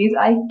this series.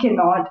 I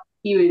cannot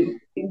even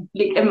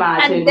like and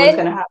imagine what's then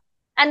gonna happen.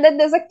 and then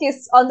there's a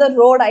kiss on the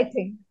road, I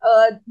think.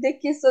 They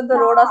kiss on the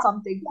road or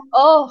something.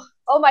 Oh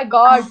my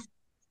god.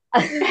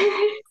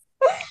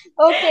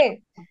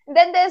 Okay.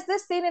 Then there's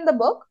this scene in the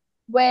book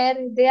where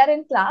they are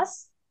in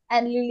class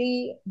and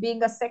Lily,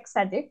 being a sex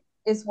addict,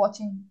 is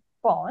watching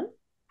porn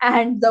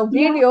and the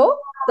Yeah, video,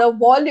 the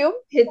volume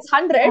hits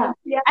 100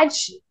 yeah, and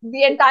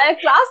the entire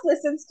class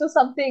listens to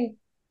something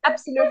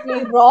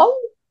absolutely wrong.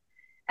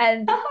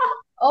 And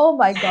oh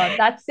my god,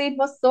 that scene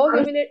was so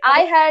humiliating. I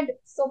had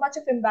so much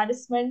of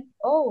embarrassment.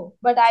 Oh,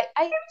 but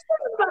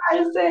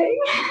embarrassing.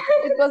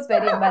 it was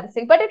very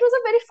embarrassing. But it was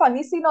a very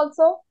funny scene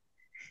also.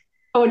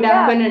 Oh,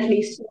 Yeah,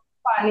 definitely so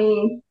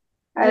funny.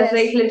 I was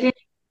like yes. literally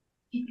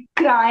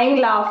crying,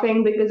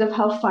 laughing because of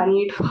how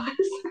funny it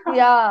was.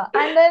 Yeah,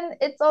 and then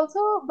it's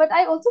also, but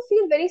I also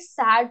feel very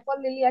sad for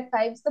Lily at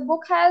times. The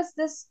book has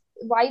this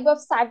vibe of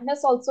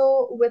sadness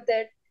also with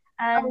it,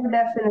 Oh, and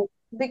definitely.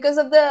 because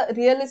of the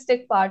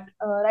realistic part,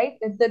 right?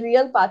 The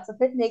real parts of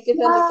it make it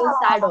a little Yeah.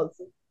 sad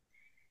also,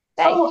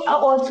 right? Oh,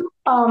 also,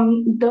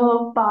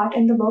 the part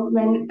in the book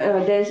when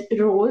there's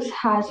Rose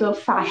has a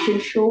fashion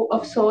show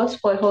of sorts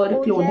for her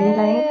Oh clothing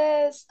line,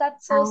 yes,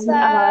 that's so and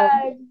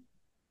sad.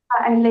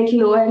 like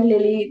Lo and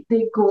Lily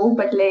they go,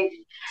 but like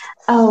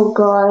oh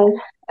god,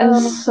 Uh,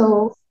 it's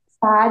so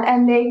sad.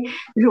 And like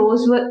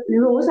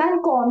Rose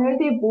and Connor,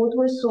 they both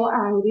were so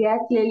angry at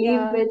Lily,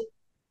 yeah, which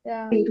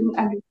yeah, they don't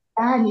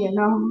understand, you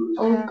know.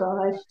 Oh yeah.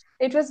 god.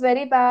 It was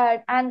very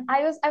bad, and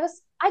I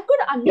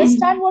could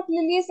understand what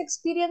Lily is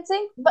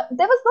experiencing, but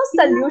there was no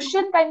Yeah,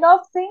 solution kind of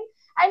thing.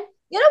 And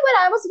when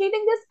I was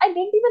reading this, I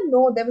didn't even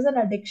know there was an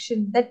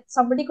addiction that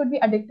somebody could be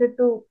addicted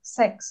to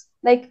sex.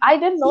 Like I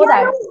didn't know yeah,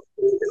 that. no,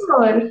 me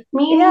neither.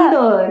 Me Yeah,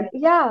 neither.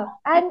 yeah,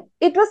 and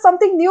it was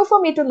something new for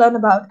me to learn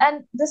about.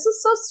 And this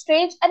is so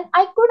strange, and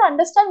I could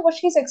understand what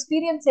she's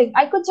experiencing.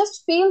 I could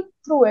just feel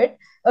through it,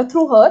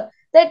 through her,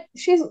 that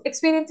she's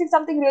experiencing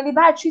something really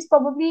bad. She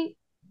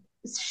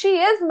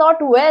is not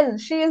well.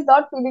 She is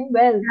not feeling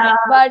well. Yeah.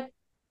 But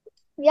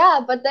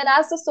yeah, but then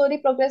as the story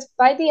progressed,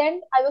 by the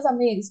end, I was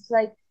amazed.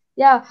 Like,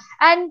 yeah.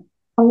 And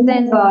Oh my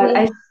then god. we,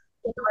 I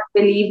cannot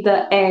believe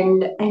the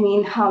end. I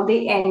mean, how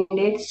they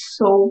ended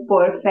so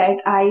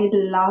perfect. I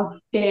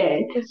loved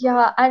it.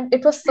 Yeah, and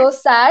it was so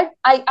sad.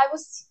 I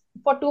was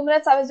for 2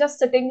 minutes I was just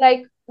sitting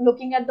like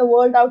looking at the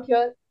world out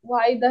here.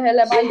 Why the hell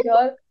am I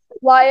here?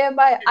 Why am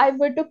I? I'm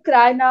going to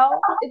cry now.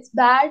 It's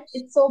bad.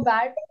 It's so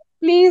bad.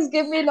 Please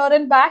give me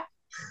Lauren back.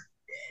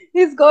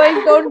 He's going.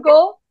 Don't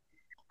go.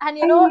 And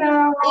I in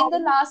know. the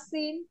last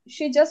scene,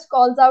 she just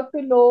calls out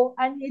to Lo,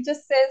 and he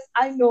just says,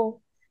 "I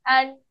know."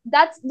 And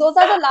those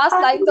are the last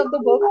I lines of the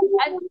book.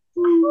 And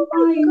oh know.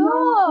 my I know.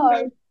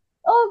 God,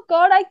 oh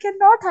God, I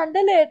cannot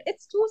handle it.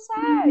 It's too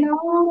sad. No.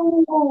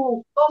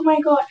 Oh my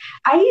God.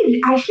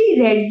 I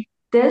actually read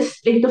this,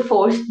 like the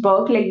first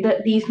book, like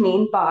these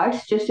main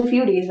parts, just a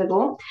few days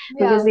ago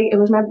because Yeah, like, it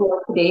was my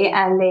birthday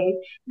and like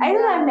I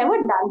don't know, I've yeah, never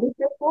done this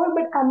before,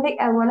 but I'm like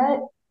I wanna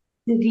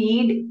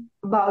read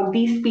about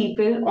these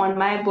people on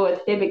my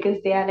birthday because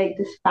they are like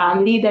this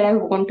family that I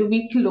want to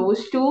be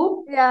close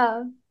to.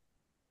 yeah.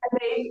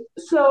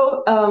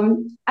 So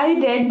I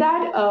read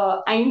that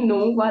I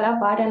know Wala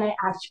part and I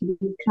actually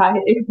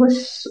cried.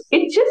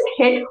 It just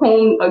hit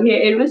home.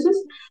 Okay, it was just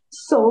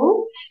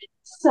so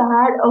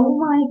sad. Oh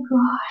my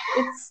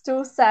god. It's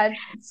too sad.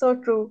 It's so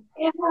true.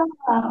 Yeah.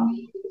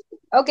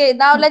 Okay,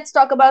 now let's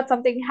talk about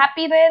something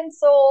happy then.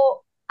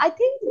 So I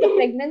think the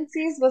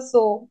pregnancies were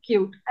so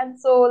cute. And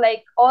so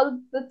like all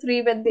the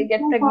three when they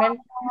get pregnant,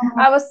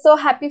 I was so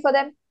happy for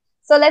them.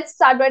 So let's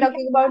start by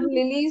talking about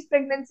Lily's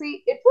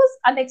pregnancy. It was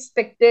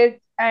unexpected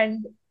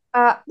and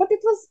but it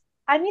was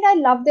I mean I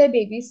love their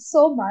baby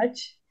so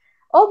much.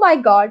 Oh my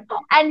God.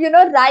 And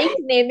right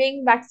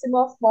naming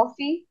Maximoff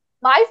Morphe.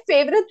 My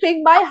favorite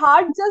thing, my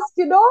heart just,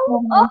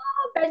 oh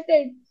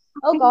melted.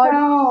 Oh God.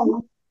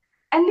 No.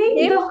 And like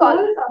Name the a call.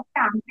 whole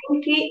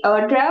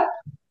trip,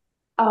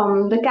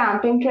 the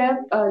camping trip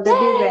that they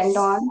went Yes,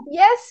 on,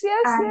 yes,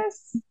 yes, and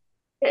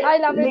yes. I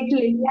love it. like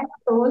Lily and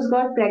Rose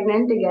got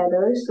pregnant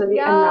together, so they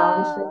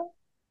announced it.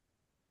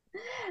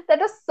 Yeah, that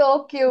was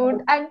so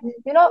cute. And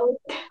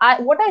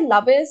I what I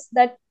love is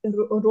that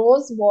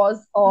Rose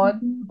was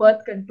on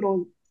birth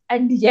control,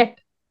 and yet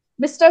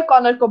Mr.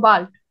 Connor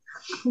Cobalt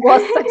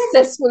was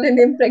successful in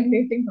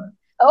impregnating her.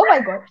 Oh my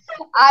God,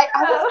 I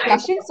was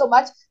blushing so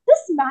much. This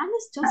man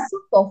is just so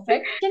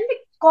perfect. Can we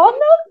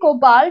Connor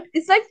Cobalt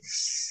is like,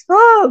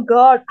 oh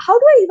God, how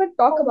do I even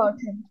talk about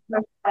him?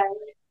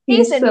 He's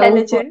He's so fun.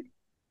 intelligent.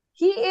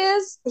 he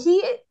is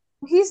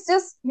he's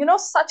just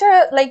such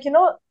a like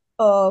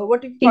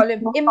what do you He's call him,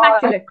 so hot,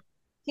 immaculate.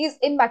 He's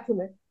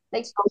immaculate,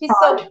 like so he's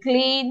so hot.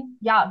 clean,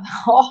 yeah.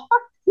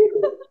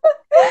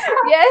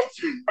 Yes.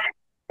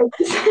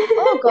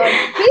 Oh God,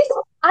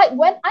 I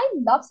when I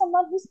love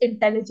someone who's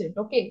intelligent,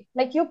 okay,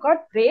 like you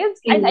got brains,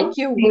 I Same, like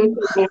you. same,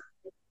 same.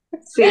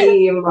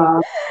 Same.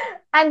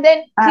 And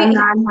then And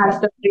man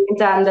has the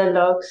brains and the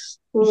looks.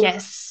 Oof.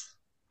 yes,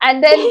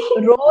 and then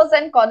Rose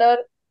and Connor,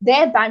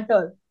 their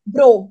banter,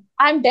 bro,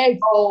 I'm dead.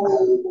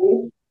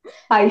 Oh,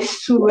 I The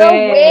swear.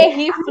 way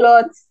he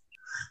flirts,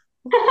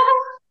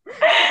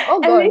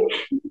 oh And God.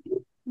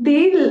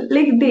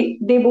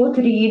 they both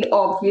read,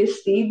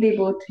 obviously. They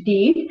both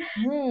read.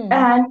 Hmm.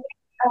 And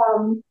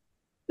um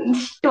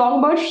talk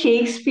about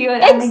Shakespeare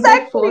and like their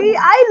first Exactly.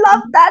 I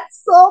love that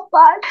so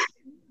much.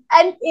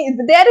 And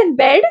they're in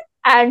bed,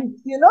 and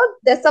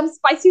there's some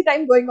spicy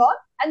time going on,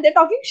 and they're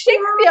talking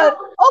Shakespeare. yeah,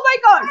 Oh my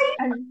God.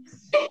 And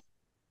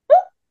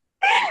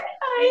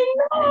I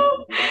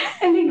know.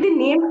 And like they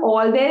name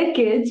all their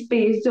kids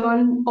based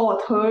on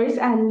authors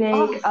and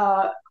like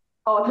oh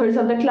authors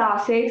of the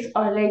classics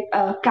or like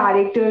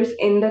characters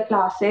in the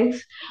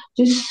classics.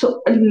 Just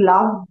so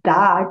love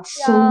that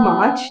so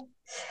much. yeah.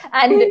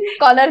 And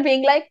Connor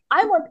being like,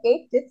 I want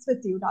 8 kids with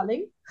you,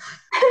 darling.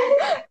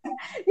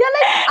 Yeah,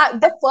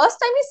 like the first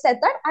time he said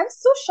that, I was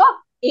so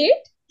shocked. 8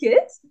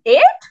 kids? 8?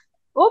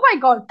 Oh my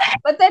God.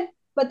 But then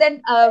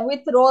with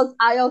Rose,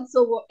 I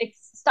also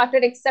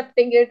started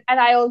accepting it, and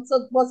I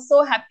also was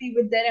so happy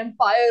with their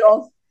empire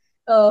of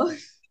uh,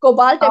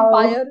 Cobalt Oh,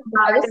 Empire.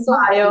 I that was so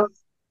empire. happy.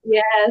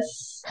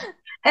 Yes.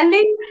 And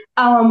then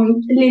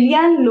Lily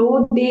and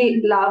Lo,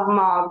 they love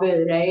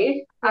Marvel,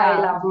 right? I Yeah.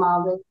 love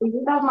Marvel. Do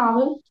you love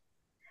Marvel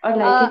or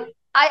like Uh, it?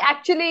 I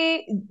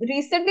actually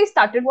recently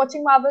started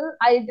watching Marvel.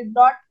 I did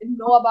not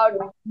know about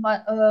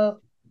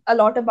a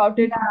lot about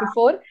it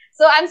before.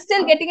 So I'm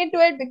still getting into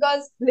it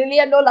because Lily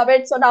and Lo love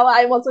it. So now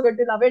I'm also going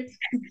to love it.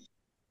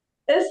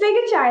 It's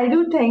like a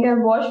childhood thing.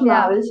 I've watched Yeah.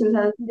 Marvel since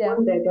I was Yeah.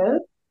 born little.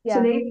 So Yeah.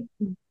 like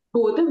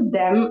both of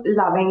them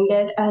loving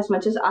it as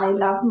much as I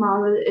love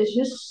Marvel is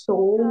just so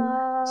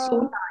Uh,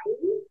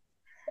 nice.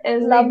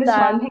 It's like love this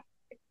that. one thing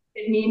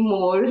that me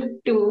more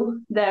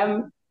to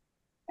them.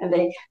 And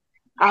like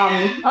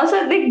also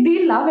like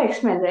they love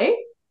X-Men, right?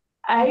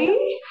 Yeah.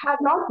 I have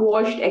not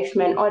watched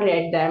X-Men or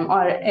read them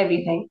or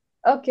everything.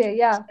 Okay.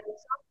 Yeah.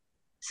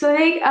 So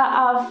like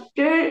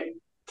after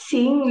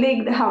seeing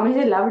like how much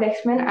they loved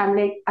X-Men, I'm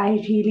like I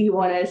really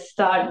want to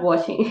start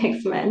watching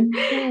X-Men.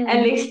 And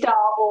Hmm. like Star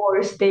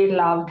Wars, they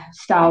loved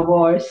Star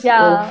Wars.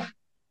 Yeah. Oof.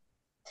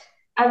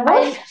 I I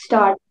watched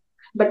Star,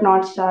 but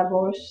not Star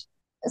Wars.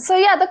 So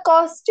yeah, the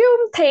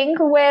costume thing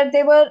where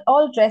they were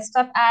all dressed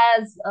up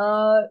as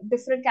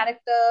different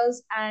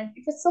characters, and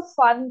it was so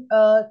fun.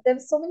 There were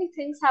so many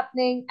things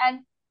happening, and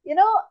you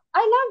know,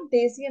 I love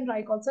Daisy and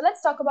Reich also.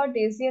 Let's talk about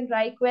Daisy and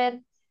Reich, where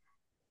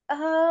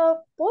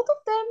both of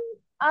them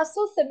are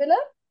so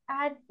similar,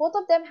 and both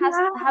of them has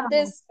Yeah. have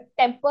this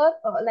temper.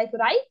 Like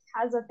Reich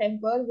has a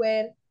temper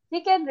where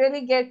he can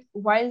really get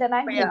wild and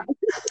Oh, yeah. angry.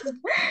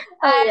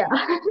 Oh, And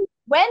yeah.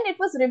 when it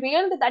was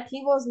revealed that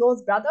he was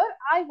Lo's brother,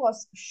 I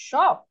was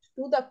shocked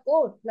to the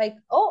core. Like,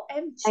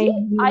 OMG, I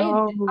I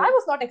know. I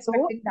was not So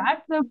expecting is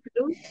that. the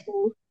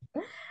blue.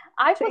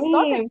 I was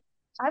not Same.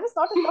 I was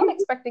not at all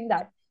expecting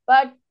that.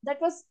 But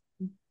that was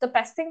the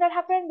best thing that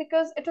happened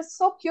because it was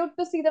so cute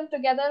to see them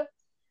together.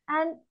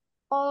 And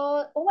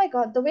oh my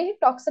God, the way he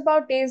talks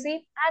about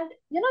Daisy, and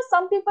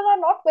some people are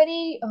not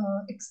very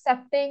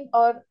accepting,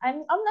 or I'm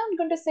not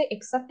going to say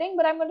accepting,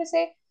 but I'm going to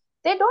say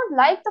they don't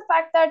like the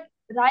fact that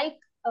Reich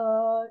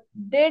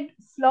did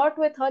flirt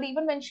with her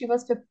even when she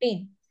was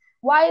 15.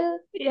 While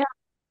Yeah.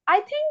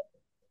 I think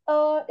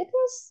it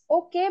was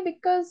okay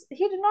because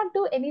he did not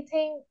do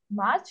anything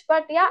much.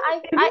 But yeah,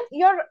 It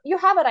was, you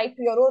have a right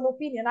to your own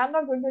opinion. I'm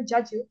not going to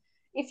judge you.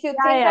 If you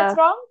yeah, think yeah. that's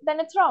wrong, then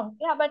it's wrong.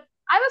 Yeah, but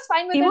I was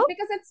fine with They were it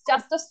because it's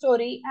just a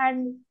story,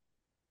 and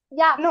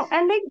yeah, No,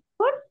 and like they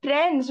were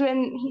friends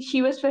when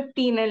she was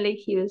 15 and like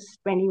he was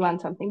 21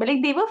 something. But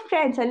like they were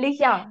friends and like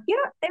yeah,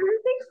 it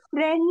was like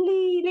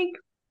friendly, like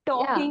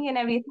yeah. talking and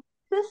everything.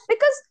 Just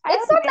Because I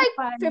it's don't not know, like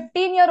fun.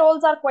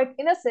 15-year-olds are quite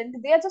innocent.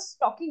 They are just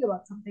talking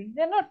about something.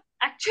 They're not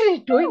actually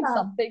doing Yeah,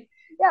 something.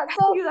 Yeah,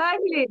 so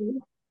exactly.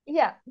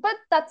 yeah, but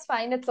that's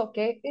fine. It's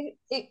okay.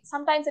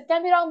 Sometimes it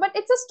can be wrong, but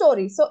it's a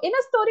story. So in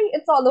a story,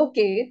 it's all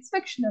okay. It's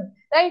fictional,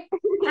 right?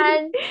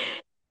 And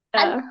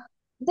and Yeah,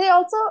 they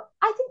also,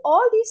 I think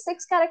all these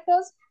six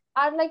characters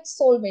are like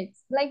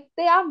soulmates. Like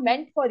they are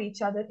meant for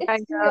each other. I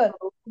It's clear.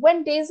 know.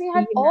 When Daisy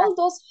had Yeah. all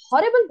those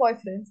horrible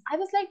boyfriends, I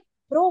was like,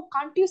 bro,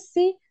 can't you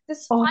see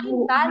this fine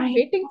Oh man my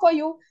waiting for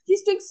you?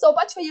 He's doing so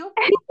much for you.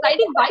 He's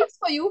riding bikes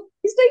for you.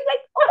 He's doing like,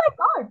 oh my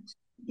God.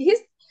 He's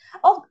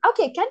Oh,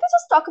 okay. Can we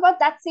just talk about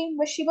that scene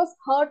where she was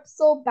hurt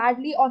so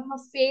badly on her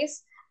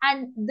face,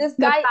 and this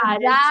the guy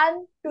Paris.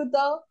 ran to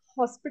the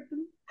hospital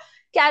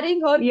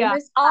carrying her in Yeah,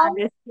 his arms?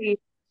 Paris.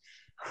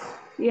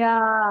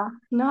 Yeah.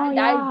 No, I died.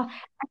 yeah.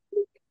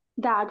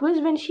 That was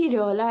when she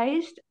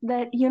realized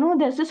that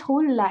there's this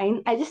whole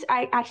line.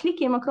 I actually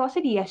came across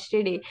it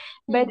yesterday,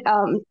 but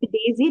Hmm.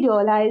 Daisy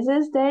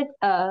realizes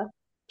that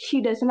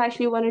she doesn't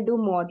actually want to do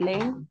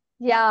modeling.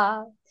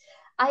 Yeah,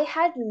 I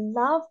had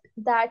loved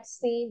that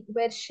scene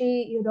where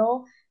she,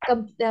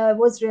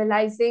 was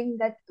realizing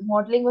that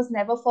modeling was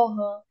never for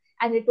her,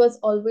 and it was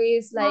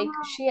always like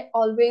Yeah, she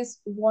always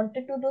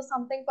wanted to do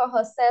something for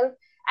herself.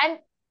 And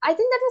I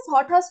think that was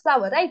Hot House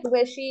Flower, right?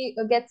 Where she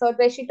gets out,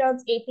 where she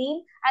turns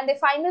 18, and they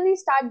finally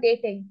start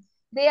dating.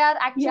 They are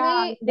yeah,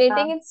 actually yeah,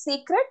 dating in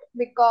secret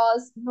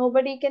because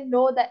nobody can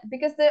know that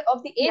because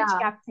of the age yeah.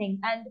 gap thing,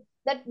 and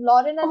that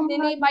Lauren Oh and my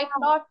Lily might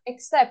god. not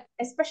accept,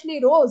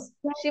 especially Rose.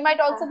 Yeah. She might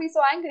also be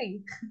so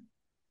angry.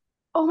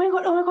 Oh my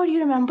god, oh my god, you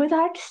remember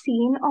that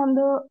scene on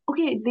the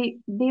okay,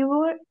 they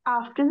were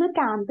after the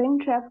camping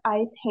trip,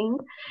 I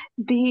think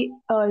the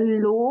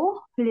Lo,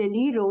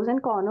 Lily, Rose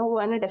and Connor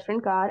were in a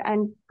different car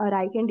and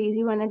Raik and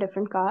Daisy were in a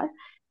different car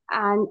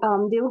and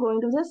they were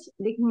going to this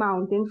like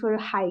mountain for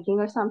hiking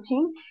or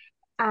something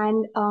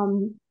and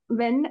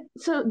when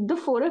so the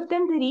four of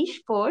them they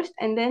reached first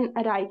and then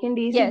Raik and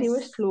Daisy they were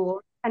Yes,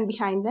 slower and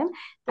behind them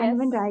and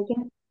when yes. Raik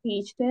and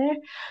reached there,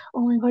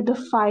 oh my god, the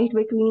fight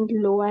between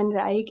Lo and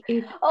Raik,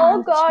 it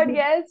Oh God, actually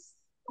yes.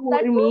 tore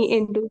That me was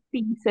into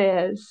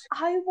pieces.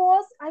 I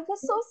was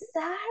so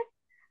sad.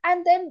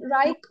 And then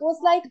Reich was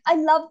like, I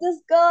love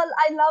this girl.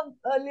 I love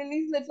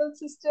Lily's little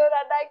sister,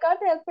 and I can't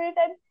help it.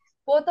 And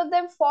both of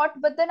them fought,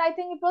 but then I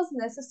think it was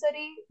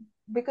necessary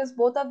because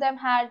both of them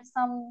had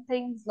some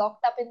things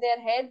locked up in their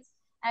heads,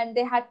 and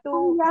they had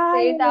Oh to yeah,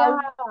 say it out.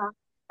 yeah.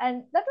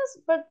 And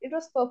but it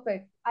was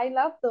perfect. I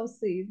love those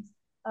scenes.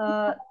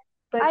 Uh,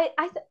 But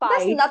there's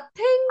fight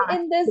nothing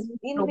in this actually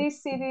in broke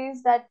this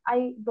series that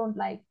I don't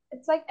like.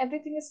 It's like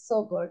everything is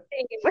so good.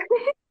 me.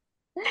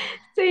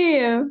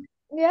 Same.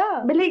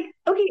 Yeah, But like,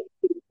 okay,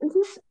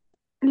 this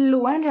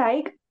Lo and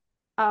Reich,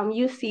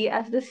 you see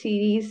as the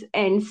series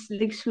ends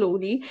like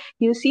slowly,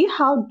 you see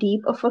how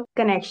deep of a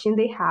connection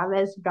they have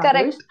as brothers.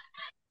 correct.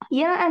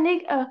 Yeah, and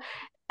like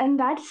and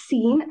that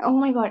scene, oh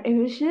my god,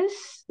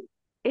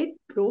 it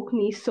broke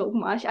me so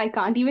much. I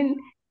can't even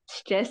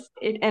stress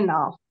it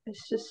enough.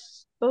 It's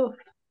just oh.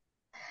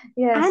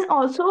 Yes. And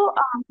also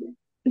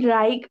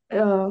like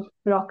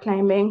rock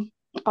climbing,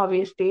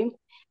 obviously.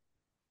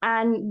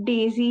 And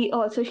Daisy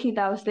also she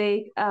loves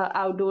like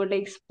outdoor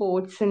like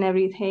sports and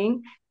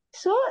everything.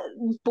 So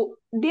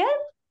they are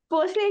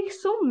first like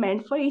so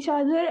meant for each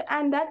other,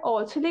 and that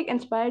also like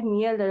inspired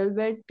me a little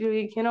bit to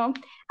like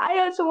I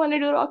also want to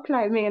do rock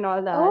climbing and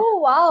all that. Oh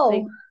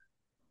Like wow.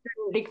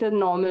 like the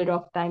normal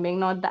rock climbing,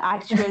 not the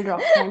actual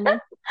rock climbing,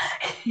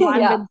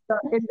 one Yeah. with the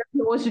in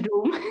the closed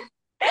room.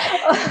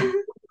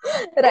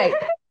 Right.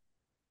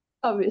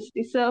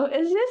 Obviously. So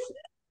it's just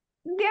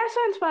they are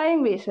so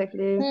inspiring,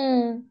 basically.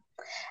 Hmm.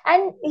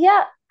 And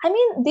yeah, I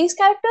mean, these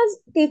characters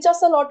teach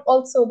us a lot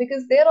also,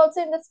 because they're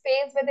also in the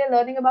space where they're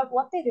learning about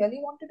what they really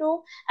want to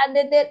do, and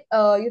then they're,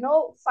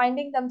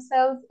 finding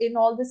themselves in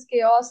all this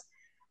chaos.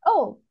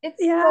 Oh, it's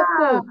so Yeah,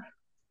 cool.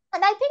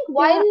 And I think yeah,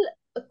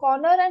 while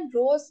Connor and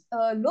Rose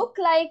look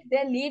like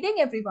they're leading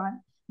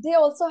everyone, they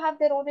also have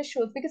their own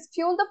issues. Because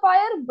Fuel the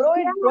Fire, bro,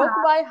 it broke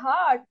yeah. my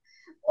heart.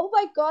 Oh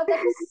my god,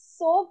 that was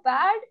so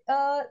bad.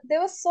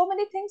 There were so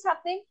many things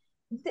happening.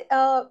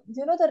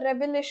 The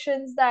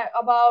revelations that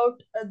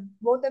about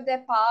both of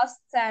their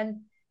pasts,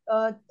 and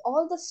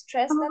all the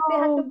stress that they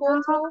had Oh, to go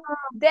yeah. through.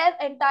 Their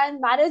entire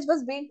marriage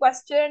was being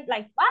questioned.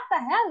 Like, what the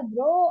hell,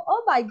 bro?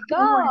 Oh my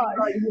Oh my god.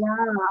 God,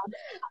 yeah.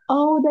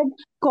 Oh, that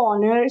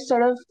Connor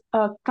sort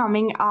of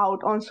coming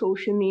out on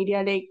social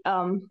media, like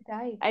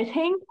Right. I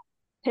think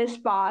his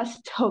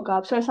past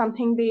hookups or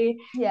something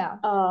Yeah.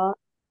 uh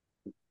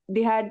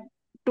they had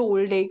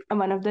told like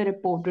one of the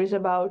reporters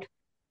about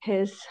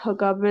his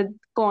hookup with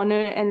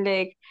Connor, and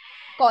like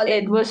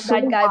it Colin. was so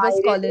That guy was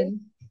viral. Colin.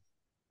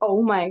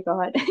 Oh my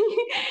God.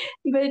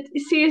 But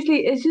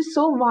seriously, it's just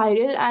so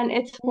viral and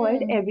it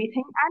spoiled Hmm.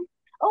 everything. And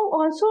oh,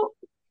 also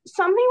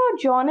something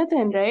about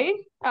Jonathan, right?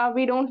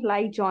 We don't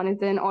like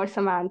Jonathan or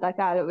Samantha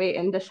Calloway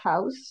in this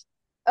house,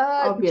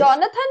 obviously.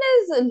 Jonathan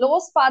is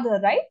Lo's father,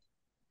 right?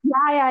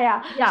 Yeah, yeah,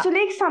 yeah. Yeah. So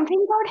like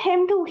something about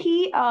him too.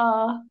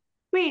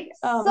 Wait,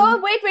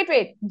 So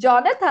wait.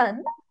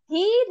 Jonathan,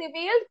 he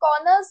revealed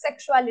Connor's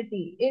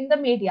sexuality in the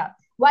media,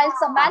 while yeah.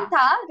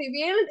 Samantha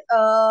revealed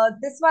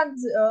this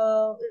one's.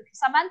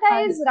 Samantha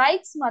Uh, is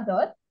Wright's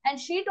mother, and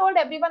she told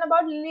everyone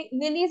about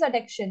Lily's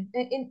addiction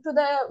into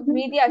the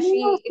media. no,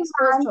 She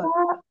exposed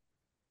her.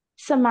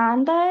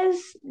 Samantha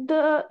is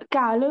the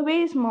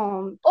Calloway's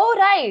mom. Oh,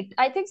 right.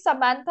 I think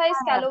Samantha is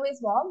Yeah, Calloway's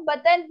mom,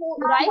 but then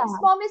yeah, Wright's yeah.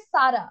 mom is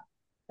Sarah,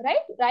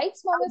 right?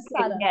 Wright's mom is Okay,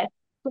 Sarah. yes.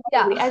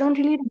 Yeah. Probably. I don't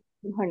really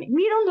remember her name.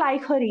 We don't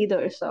like her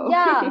either, so.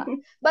 Yeah,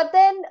 but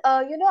then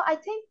I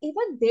think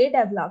even they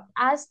developed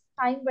as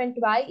time went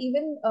by.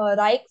 Even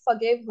Reich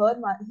forgave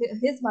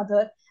his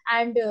mother,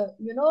 and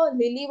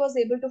Lily was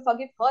able to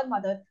forgive her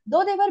mother.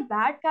 Though they were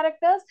bad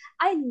characters,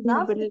 I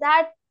No, but loved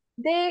that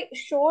they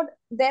showed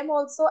them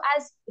also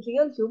as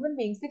real human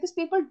beings, because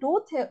people do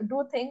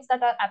things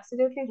that are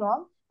absolutely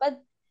wrong, but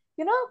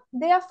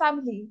they are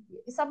family.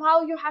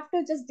 Somehow you have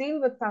to just deal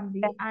with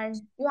family, and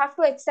you have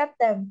to accept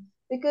them,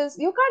 because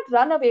you can't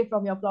run away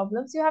from your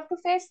problems. You have to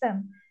face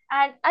them.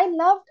 And I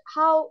loved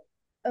how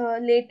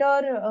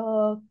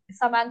later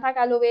Samantha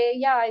Calloway,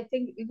 yeah, I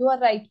think you are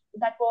right,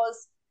 that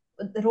was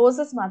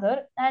Rose's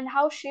mother, and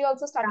how she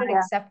also started yeah,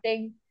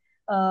 accepting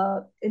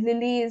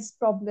Lily's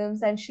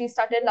problems, and she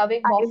started yeah.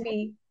 loving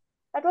Morphe.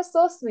 That was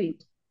so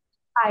sweet.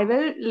 I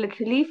will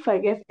literally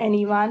forgive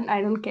anyone.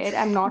 I don't care.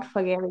 I'm not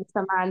forgiving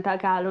Samantha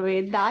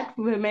Calloway. That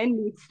woman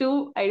needs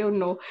to, I don't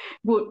know.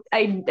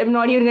 I'm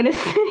not even gonna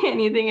say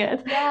anything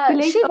else. But Yeah,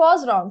 like she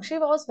was wrong. She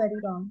was very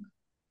wrong.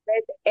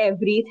 with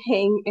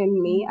everything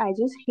in me, I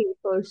just hate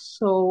her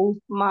so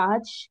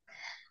much.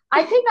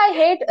 I think I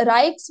hate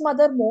Reich's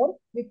mother more,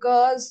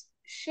 because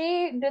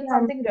she did Yeah,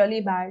 something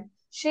really bad.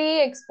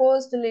 She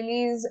exposed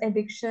Lily's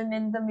addiction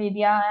in the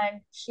media,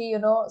 and she,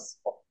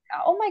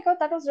 oh my God,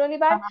 that was really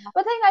bad.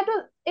 But I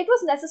think it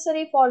was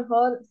necessary for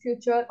her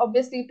future,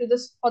 obviously,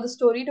 for the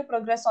story to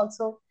progress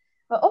also.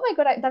 Oh my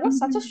God, that was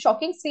such a mhm.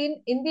 shocking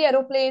scene in the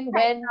aeroplane I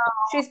when know.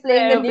 she's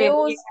playing the Airplane,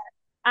 yeah. news,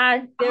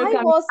 and They're I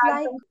coming was back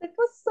like, from, it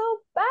was so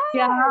bad.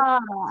 yeah,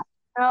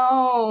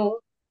 no.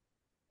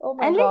 Oh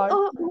my And like,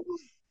 God.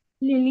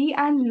 Lily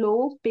and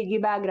Lo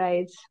piggyback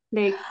rides.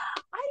 Like,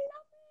 I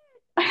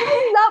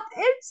I loved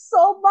it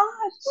so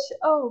much.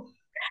 Oh,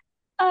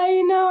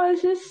 I know,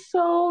 it's just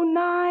so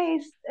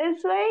nice.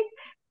 It's like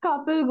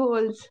couple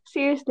goals.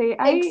 Seriously,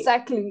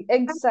 exactly, I'm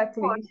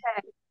exactly,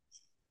 content.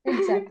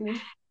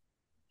 exactly.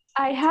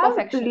 I It's have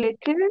perfection.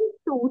 literal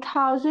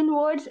 2000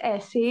 words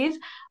essays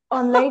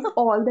on like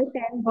all the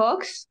 10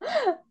 books.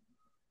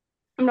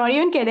 I'm not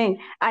even kidding.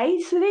 I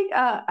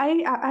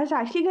was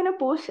actually gonna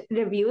post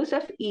reviews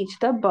of each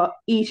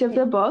of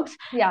the books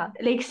Yeah,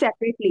 like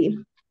separately.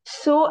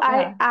 So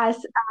yeah, as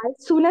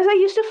soon as I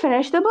used to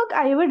finish the book,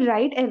 I would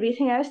write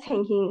everything I was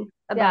thinking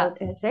yeah,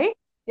 about it, right?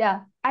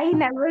 yeah. I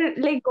never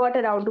like got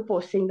around to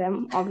posting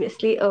them,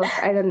 obviously. Oh,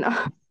 I don't know.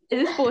 I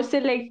just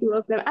posted like two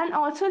of them. And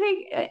also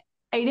I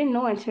didn't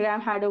know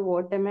Instagram had a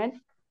word limit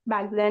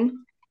back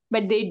then,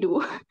 but they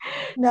do.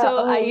 No, So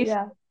I oh, used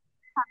yeah.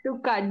 to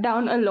cut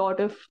down a lot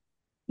of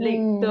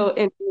like Hmm. the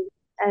interviews,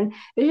 and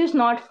it's just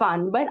not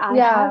fun. But I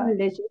have Yeah.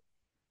 legit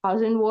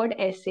 1000 word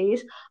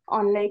essays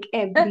on like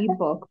every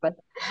book, but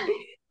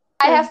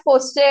I because have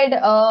posted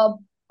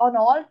on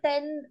all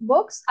 10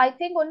 books. I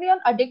think only on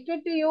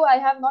Addicted to You, I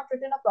have not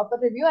written a proper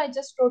review. I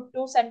just wrote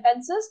two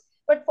sentences.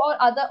 But for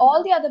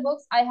all the other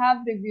books, I have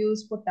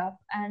reviews put up.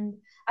 And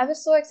I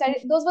was so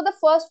excited. Those were the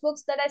first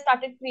books that I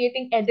started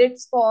creating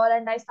edits for,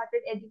 and I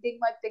started editing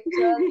my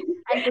pictures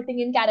and putting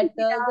in characters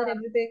and yeah,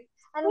 everything.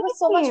 And it was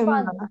so much same,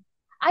 fun.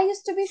 I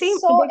used to be same.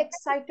 so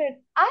excited.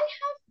 I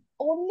have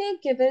only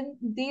given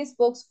these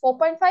books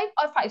 4.5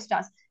 or 5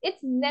 stars. It's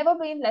never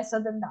been lesser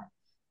than that.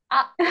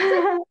 It's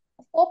like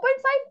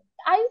 4.5.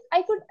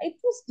 I could, it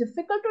was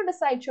difficult to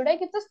decide should I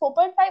give this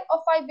 4.5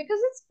 or 5 because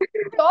it's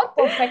pure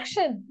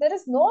perfection. There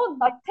is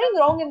nothing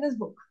wrong in this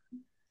book.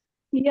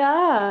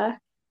 Yeah.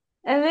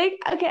 And like,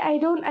 okay,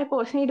 I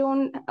personally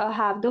don't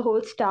have the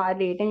whole star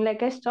rating.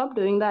 Like, I stopped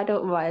doing that a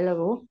while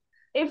ago.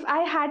 If I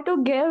had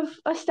to give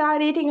a star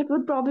rating, it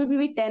would probably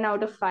be 10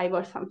 out of 5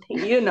 or something,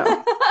 you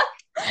know.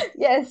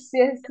 Yes,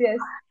 yes, yes.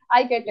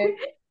 I get it.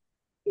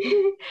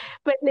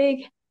 But like,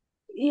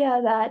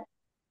 yeah, that.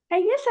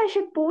 I guess I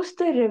should post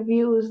the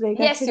reviews. Like,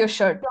 I Yes, should you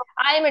should.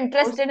 I am post.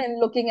 interested in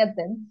looking at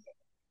them.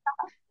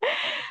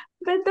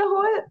 But the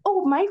whole,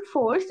 oh, my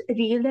first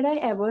reel that I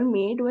ever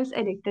made was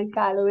Addicted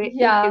Calloway. Like, it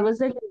Yeah.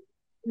 was a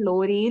low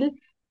reel.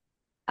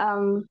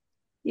 Um,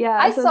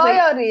 yeah, I so it's saw like,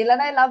 your reel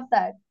and I love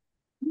that.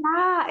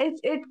 yeah,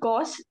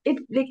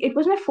 it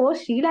was my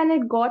first reel and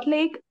it got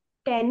like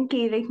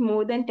 10K, like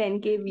more than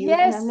 10K views,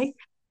 and I'm Yes, like,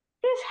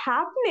 what is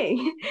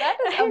happening? that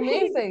is I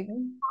mean,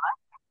 amazing.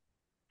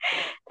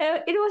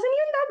 it wasn't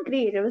even that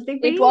great. It was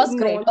like It very was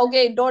great. known.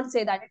 Okay, don't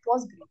say that. It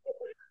was great.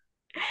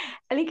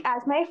 Like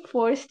as my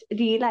first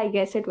reel, I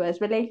guess it was,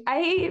 but like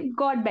I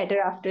got better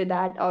after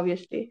that,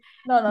 obviously.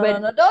 No, no, no,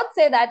 But no. Don't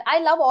say that. I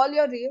love all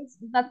your reels.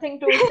 Nothing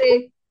to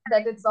say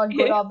that it's not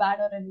good or bad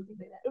or anything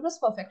like that. It was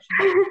perfection.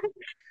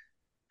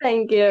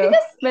 thank you.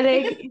 Because But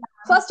like, because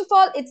first of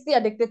all, it's the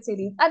Addicted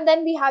series, and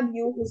then we have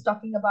you who's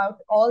talking about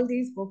all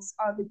these books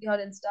on your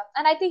Insta,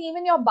 and I think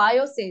even your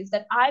bio says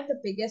that I'm the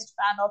biggest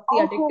fan of the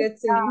oh Addicted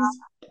series.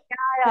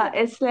 yeah,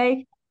 it's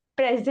like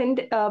president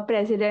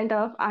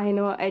of I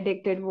know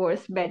addicted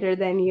was better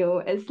than you.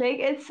 It's like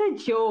it's a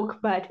joke,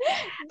 but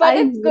But I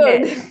it's mean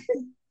good. it.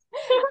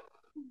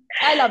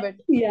 I love it.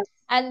 Yeah,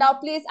 And now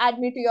please add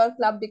me to your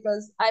club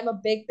because I'm a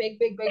big, big,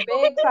 big, big,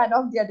 big fan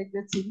of the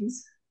Addicted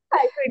series.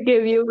 I could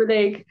give you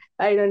like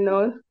I don't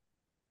know,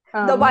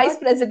 The vice what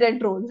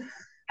president role.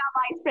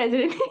 vice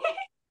president.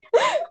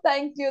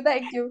 Thank you,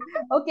 thank you.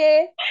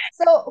 Okay,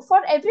 so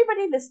for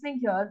everybody listening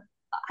here,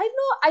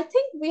 I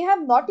think we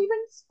have not even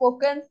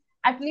spoken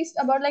at least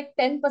about like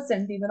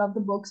 10% even of the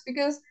books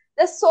because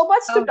there's so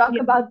much to Oh talk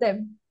yeah, about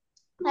them.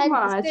 too And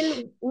much.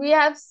 still, we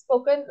have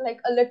spoken like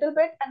a little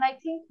bit, and I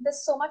think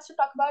there's so much to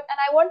talk about. And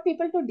I want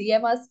people to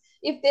DM us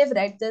if they've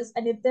read this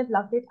and if they've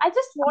loved it. I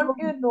just want Oh,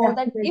 you to know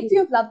that if definitely.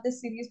 you've loved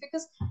this series,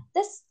 because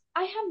this,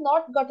 I have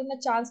not gotten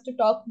a chance to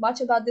talk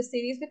much about this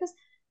series because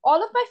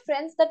all of my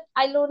friends that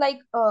I know, like,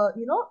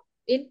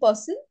 in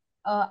person,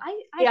 I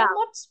Yeah, have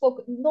not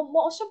spoken. No,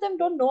 most of them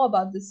don't know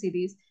about this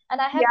series,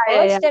 and I have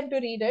yeah. urged them to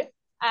read it.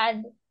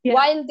 And Yeah,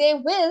 while they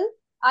will,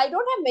 I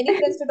don't have many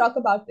friends to talk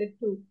about it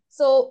too.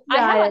 So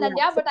I have yeah.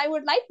 Ananya, So, but I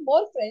would like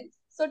more friends.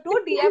 So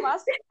do DM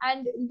us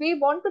and we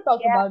want to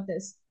talk yeah, about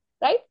this,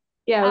 right?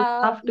 yeah, we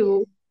Uh, have y-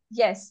 to.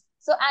 yes.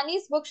 So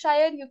Annie's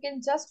Bookshire, you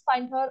can just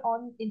find her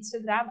on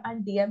Instagram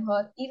and DM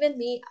her. Even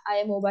me, I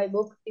am mobile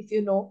book if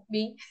you know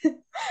me,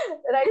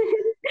 right?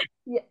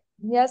 Yeah.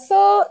 Yeah.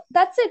 So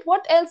that's it.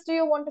 What else do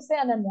you want to say,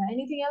 Ananya?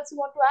 Anything else you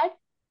want to add?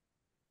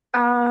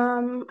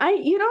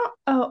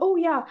 Oh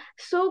yeah.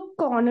 So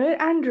Connor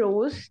and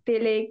Rose, they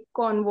like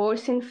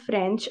converse in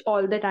French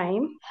all the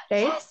time,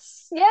 right?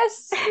 Yes.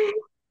 Yes.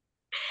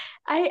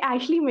 I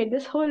actually made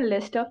this whole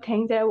list of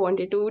things that I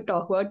wanted to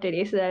talk about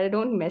today so that I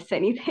don't miss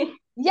anything.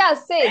 Yeah.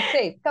 Say it.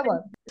 Say it. Come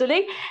on. So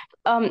like,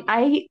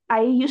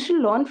 I used to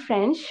learn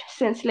French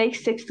since like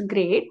sixth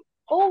grade.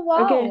 Oh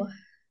Okay. wow.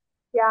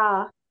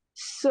 Yeah.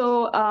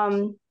 So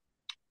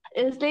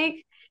it's like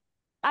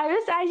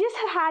I just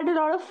had a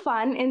lot of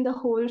fun in the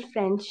whole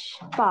French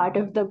part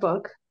of the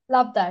book.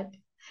 Love that.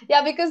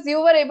 Yeah, because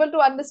you were able to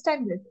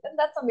understand it. And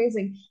that's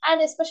amazing.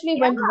 And especially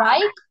Yeah. when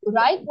Reich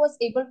was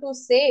able to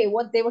say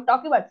what they were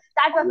talking about,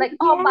 that was Oh like,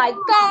 oh yeah. my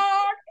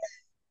God.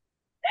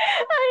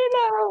 I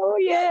know.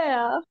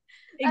 Yeah.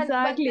 And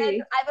but then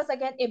Exactly. I was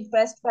again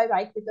impressed by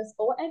Reich because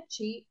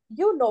OMG,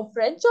 you know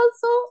French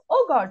also?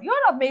 Oh God,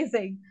 you're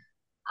amazing.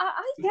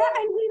 I Yeah, think,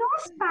 and we know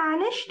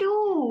Spanish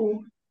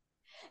too.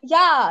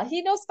 yeah,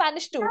 he knows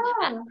Spanish too.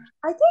 And Yeah.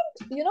 I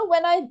think,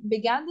 when I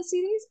began the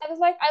series, I was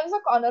like, I was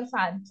a Connor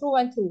fan through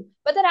and through.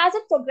 But then as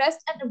it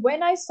progressed, and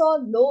when I saw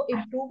Lo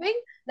improving,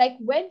 like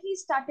when he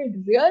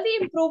started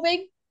really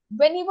improving,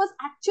 when he was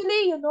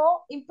actually,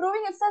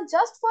 improving himself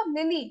just for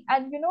Lily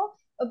and,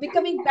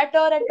 becoming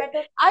better and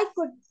better, I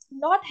could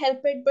not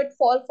help it but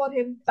fall for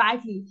him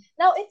badly.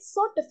 Now it's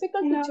so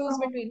difficult to choose No,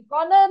 between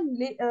Connor,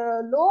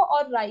 Lo,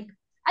 or Reich.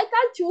 I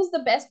can't choose the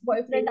best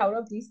boyfriend out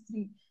of these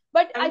three.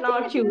 But I I'm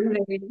think not it will,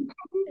 choosing.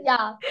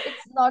 yeah,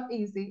 it's not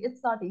easy.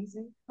 It's not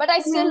easy. But I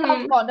still love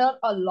Mhm. Connor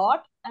a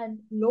lot and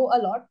Lo a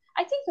lot.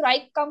 I think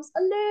Reich comes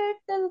a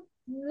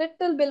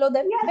little below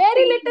them. Yeah,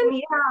 Very little,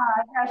 same.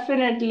 Yeah, this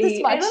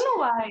definitely. I much. don't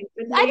know why,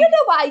 but I don't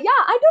know why.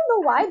 Yeah, I don't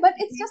know why, but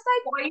it's just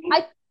like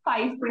I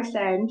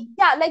 0.5%.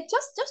 yeah, like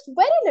just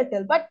very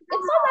little. But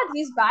it's not that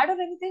he's bad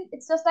or anything.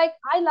 It's just like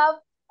I love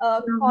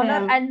Love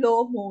Connor him. and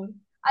Lo more.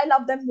 I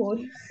love them more.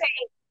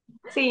 Same.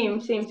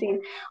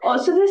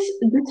 Also, this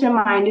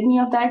reminded me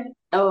of that.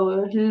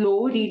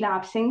 low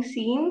relapsing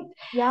scene.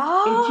 It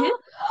Yeah,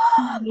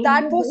 just made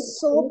that the book was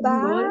so so good.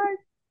 bad.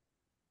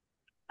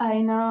 I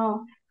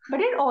know. But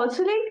it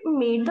also like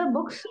made the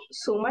books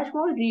so much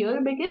more real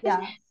because Yeah,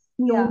 yeah,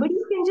 nobody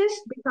can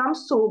just become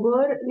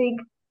sober like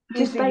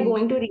just by easily.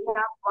 going to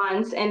rehab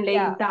once and like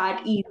Yeah,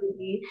 that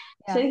easily.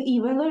 So yeah, like,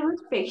 even though it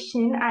was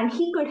fiction and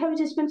he could have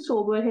just been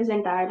sober his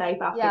entire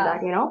life after yeah,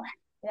 that, you know,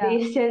 yeah,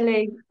 they still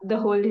like the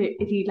whole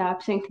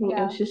relapsing thing. It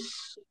yeah, was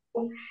just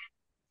so,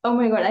 oh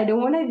my God, I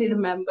don't want to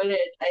remember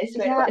it. I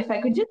swear to God, yeah. if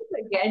I could just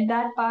forget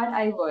that part,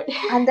 I would.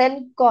 And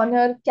then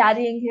Connor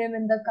carrying him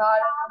in the car,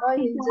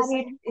 and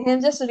Exactly.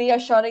 him just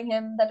reassuring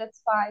him that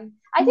it's fine.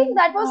 I think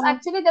that was Yeah.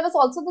 actually, there was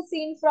also the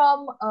scene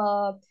from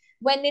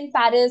when in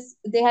Paris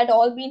they had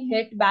all been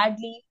hit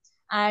badly,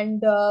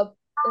 and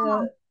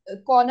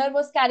Connor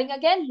was carrying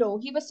again Lo.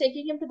 He was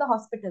taking him to the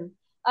hospital,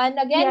 and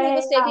again Yeah, he yeah,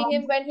 was taking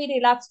him when he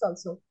relapsed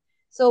also.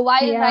 So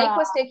while Reich yeah.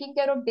 was taking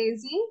care of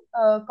Daisy,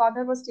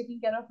 Connor was taking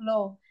care of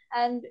Lo.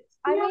 And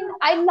I Yeah. mean,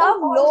 I And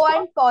love Lo also,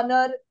 and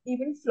Connor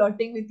even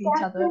flirting with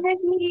each other.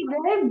 definitely,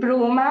 their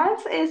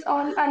bromance is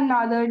on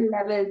another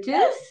level.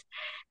 Just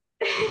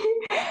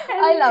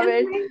I and love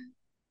it's it. like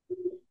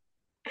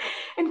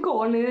and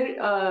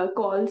Connor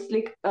calls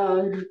like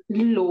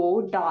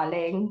low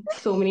darling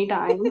so many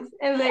times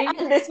and like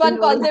And this one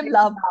low is calls him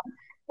love.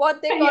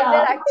 What they like call yeah,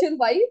 their actual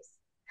wives.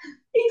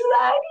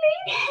 exactly.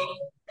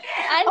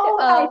 And Oh,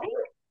 I think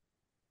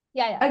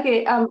yeah, yeah.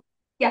 okay,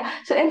 yeah.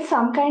 So in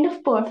some kind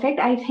of perfect,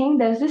 I think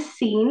there's this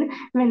scene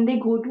when they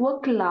go to a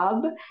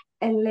club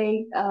and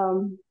like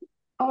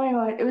oh my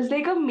God, it was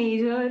like a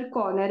major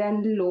corner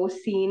and low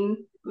scene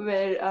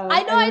where I know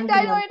I it, don't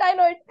I know remember. it, I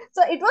know it.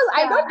 So it was,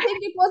 I Yeah. don't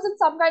think it was in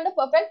some kind of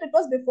perfect, it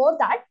was before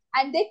that,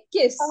 and they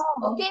kiss.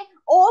 Oh. Okay.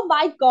 Oh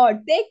my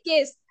god, they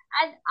kiss.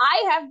 And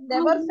I have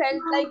never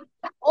felt like,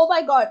 oh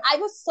my god, I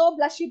was so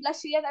blushy,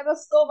 and I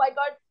was so, my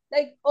god,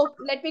 like, oh,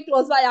 let me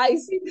close my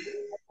eyes. It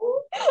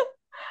was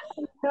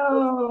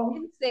No.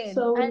 insane.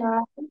 So And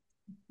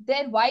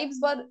their wives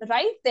were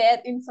right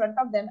there in front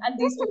of them, and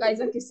these two guys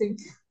are kissing.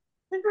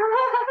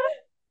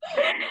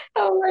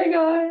 oh my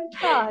God.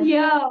 Ah,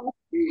 Yeah.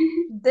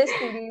 this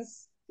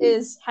series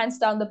is hands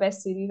down the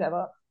best series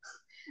ever.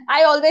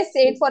 I always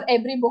say it for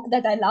every book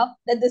that I love,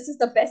 that this is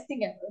the best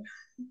thing ever.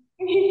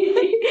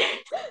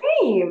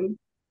 Same.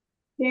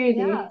 Yeah,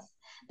 Really.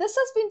 this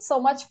has been so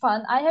much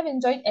fun. I have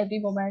enjoyed every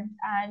moment,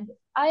 and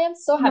I am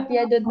so Yeah. happy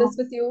I did this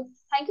with you.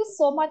 Thank you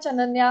so much,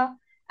 Ananya.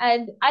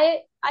 And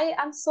I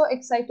am so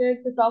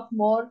excited to talk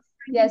more. Thank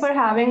you Yes, for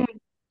having me.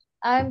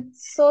 I'm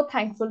so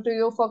thankful to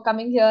you for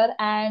coming here.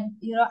 And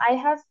I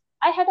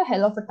had a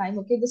hell of a time.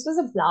 Okay, this was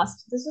a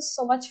blast. This was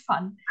so much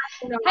fun.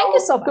 Thank you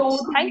No, so much.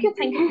 Thank you,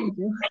 totally. thank you, thank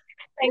you.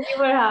 Thank you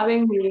for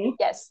having me.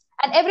 Yes.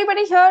 And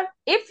everybody here,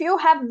 if you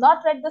have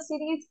not read the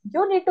series,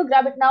 you need to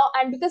grab it now.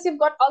 And because you've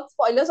got all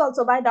spoilers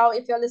also by now,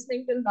 if you're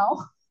listening till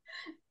now,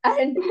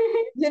 and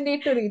you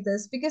need to read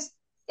this because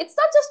it's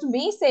not just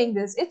me saying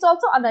this, it's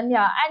also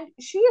Ananya, and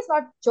she is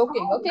not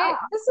joking. Oh, Okay.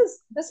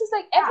 This is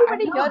like yeah, I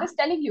everybody here know. is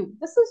telling you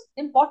this is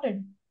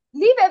important.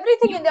 Leave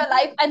everything You in your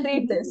life and need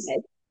read to read this.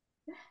 it.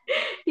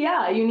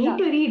 Yeah, you need Yeah.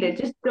 to read it.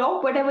 Just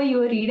drop whatever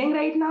you're reading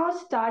right now.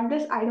 Start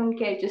this. I don't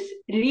care. Just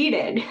read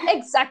it.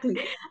 Exactly.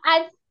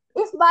 And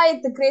if by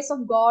the grace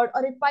of God,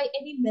 or if by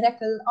any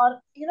miracle,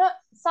 or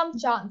some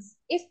chance,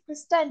 if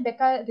Krista and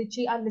Becca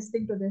Ritchie are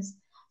listening to this,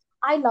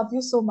 I love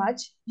you so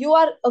much. You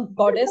are a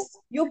goddess.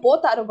 You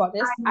both are a I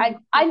goddess, love and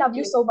I love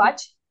you you. so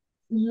much.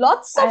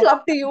 Lots of I love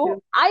love to you you.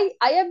 too. I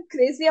am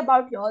crazy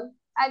about y'all.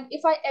 And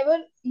if I ever,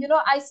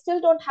 I still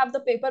don't have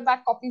the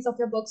paperback copies of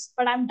your books,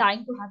 but I'm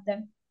dying to have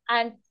them.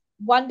 And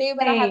one day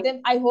when I have Same.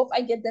 them, I hope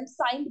I get them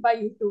signed by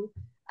you too.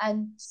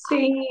 And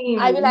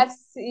I will Same. have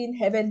seen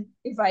heaven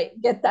if I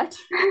get that.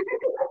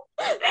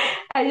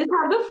 I just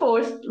have the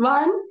first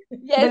one,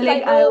 but Yes, I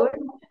like I know.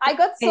 would I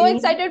got so any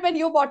excited when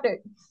you bought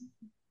it.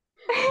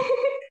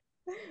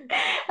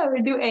 I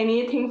would do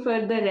anything for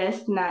the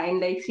rest nine.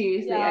 Like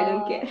seriously, I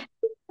don't Yeah. care.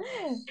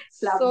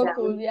 Love So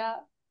cool. them. Yeah.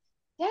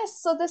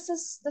 Yes, so this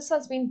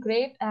has been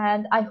great,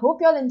 and I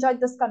hope you all enjoyed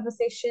this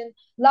conversation.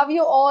 Love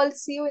you all.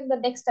 See you in the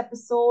next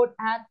episode,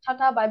 and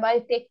tata, bye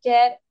bye, take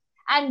care,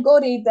 and go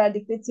read the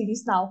Addicted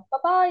series now. Bye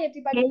bye,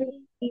 everybody.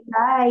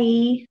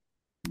 Okay,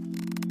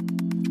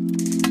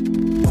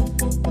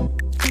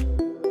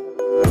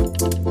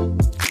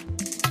 bye.